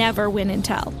never win and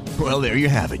tell. Well, there you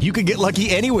have it. You can get lucky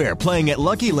anywhere, playing at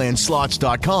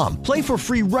LuckyLandSlots.com. Play for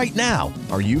free right now.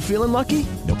 Are you feeling lucky?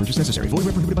 No purchase necessary. Void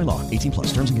where prohibited by law.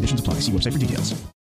 18+. Terms and conditions apply. See website for details.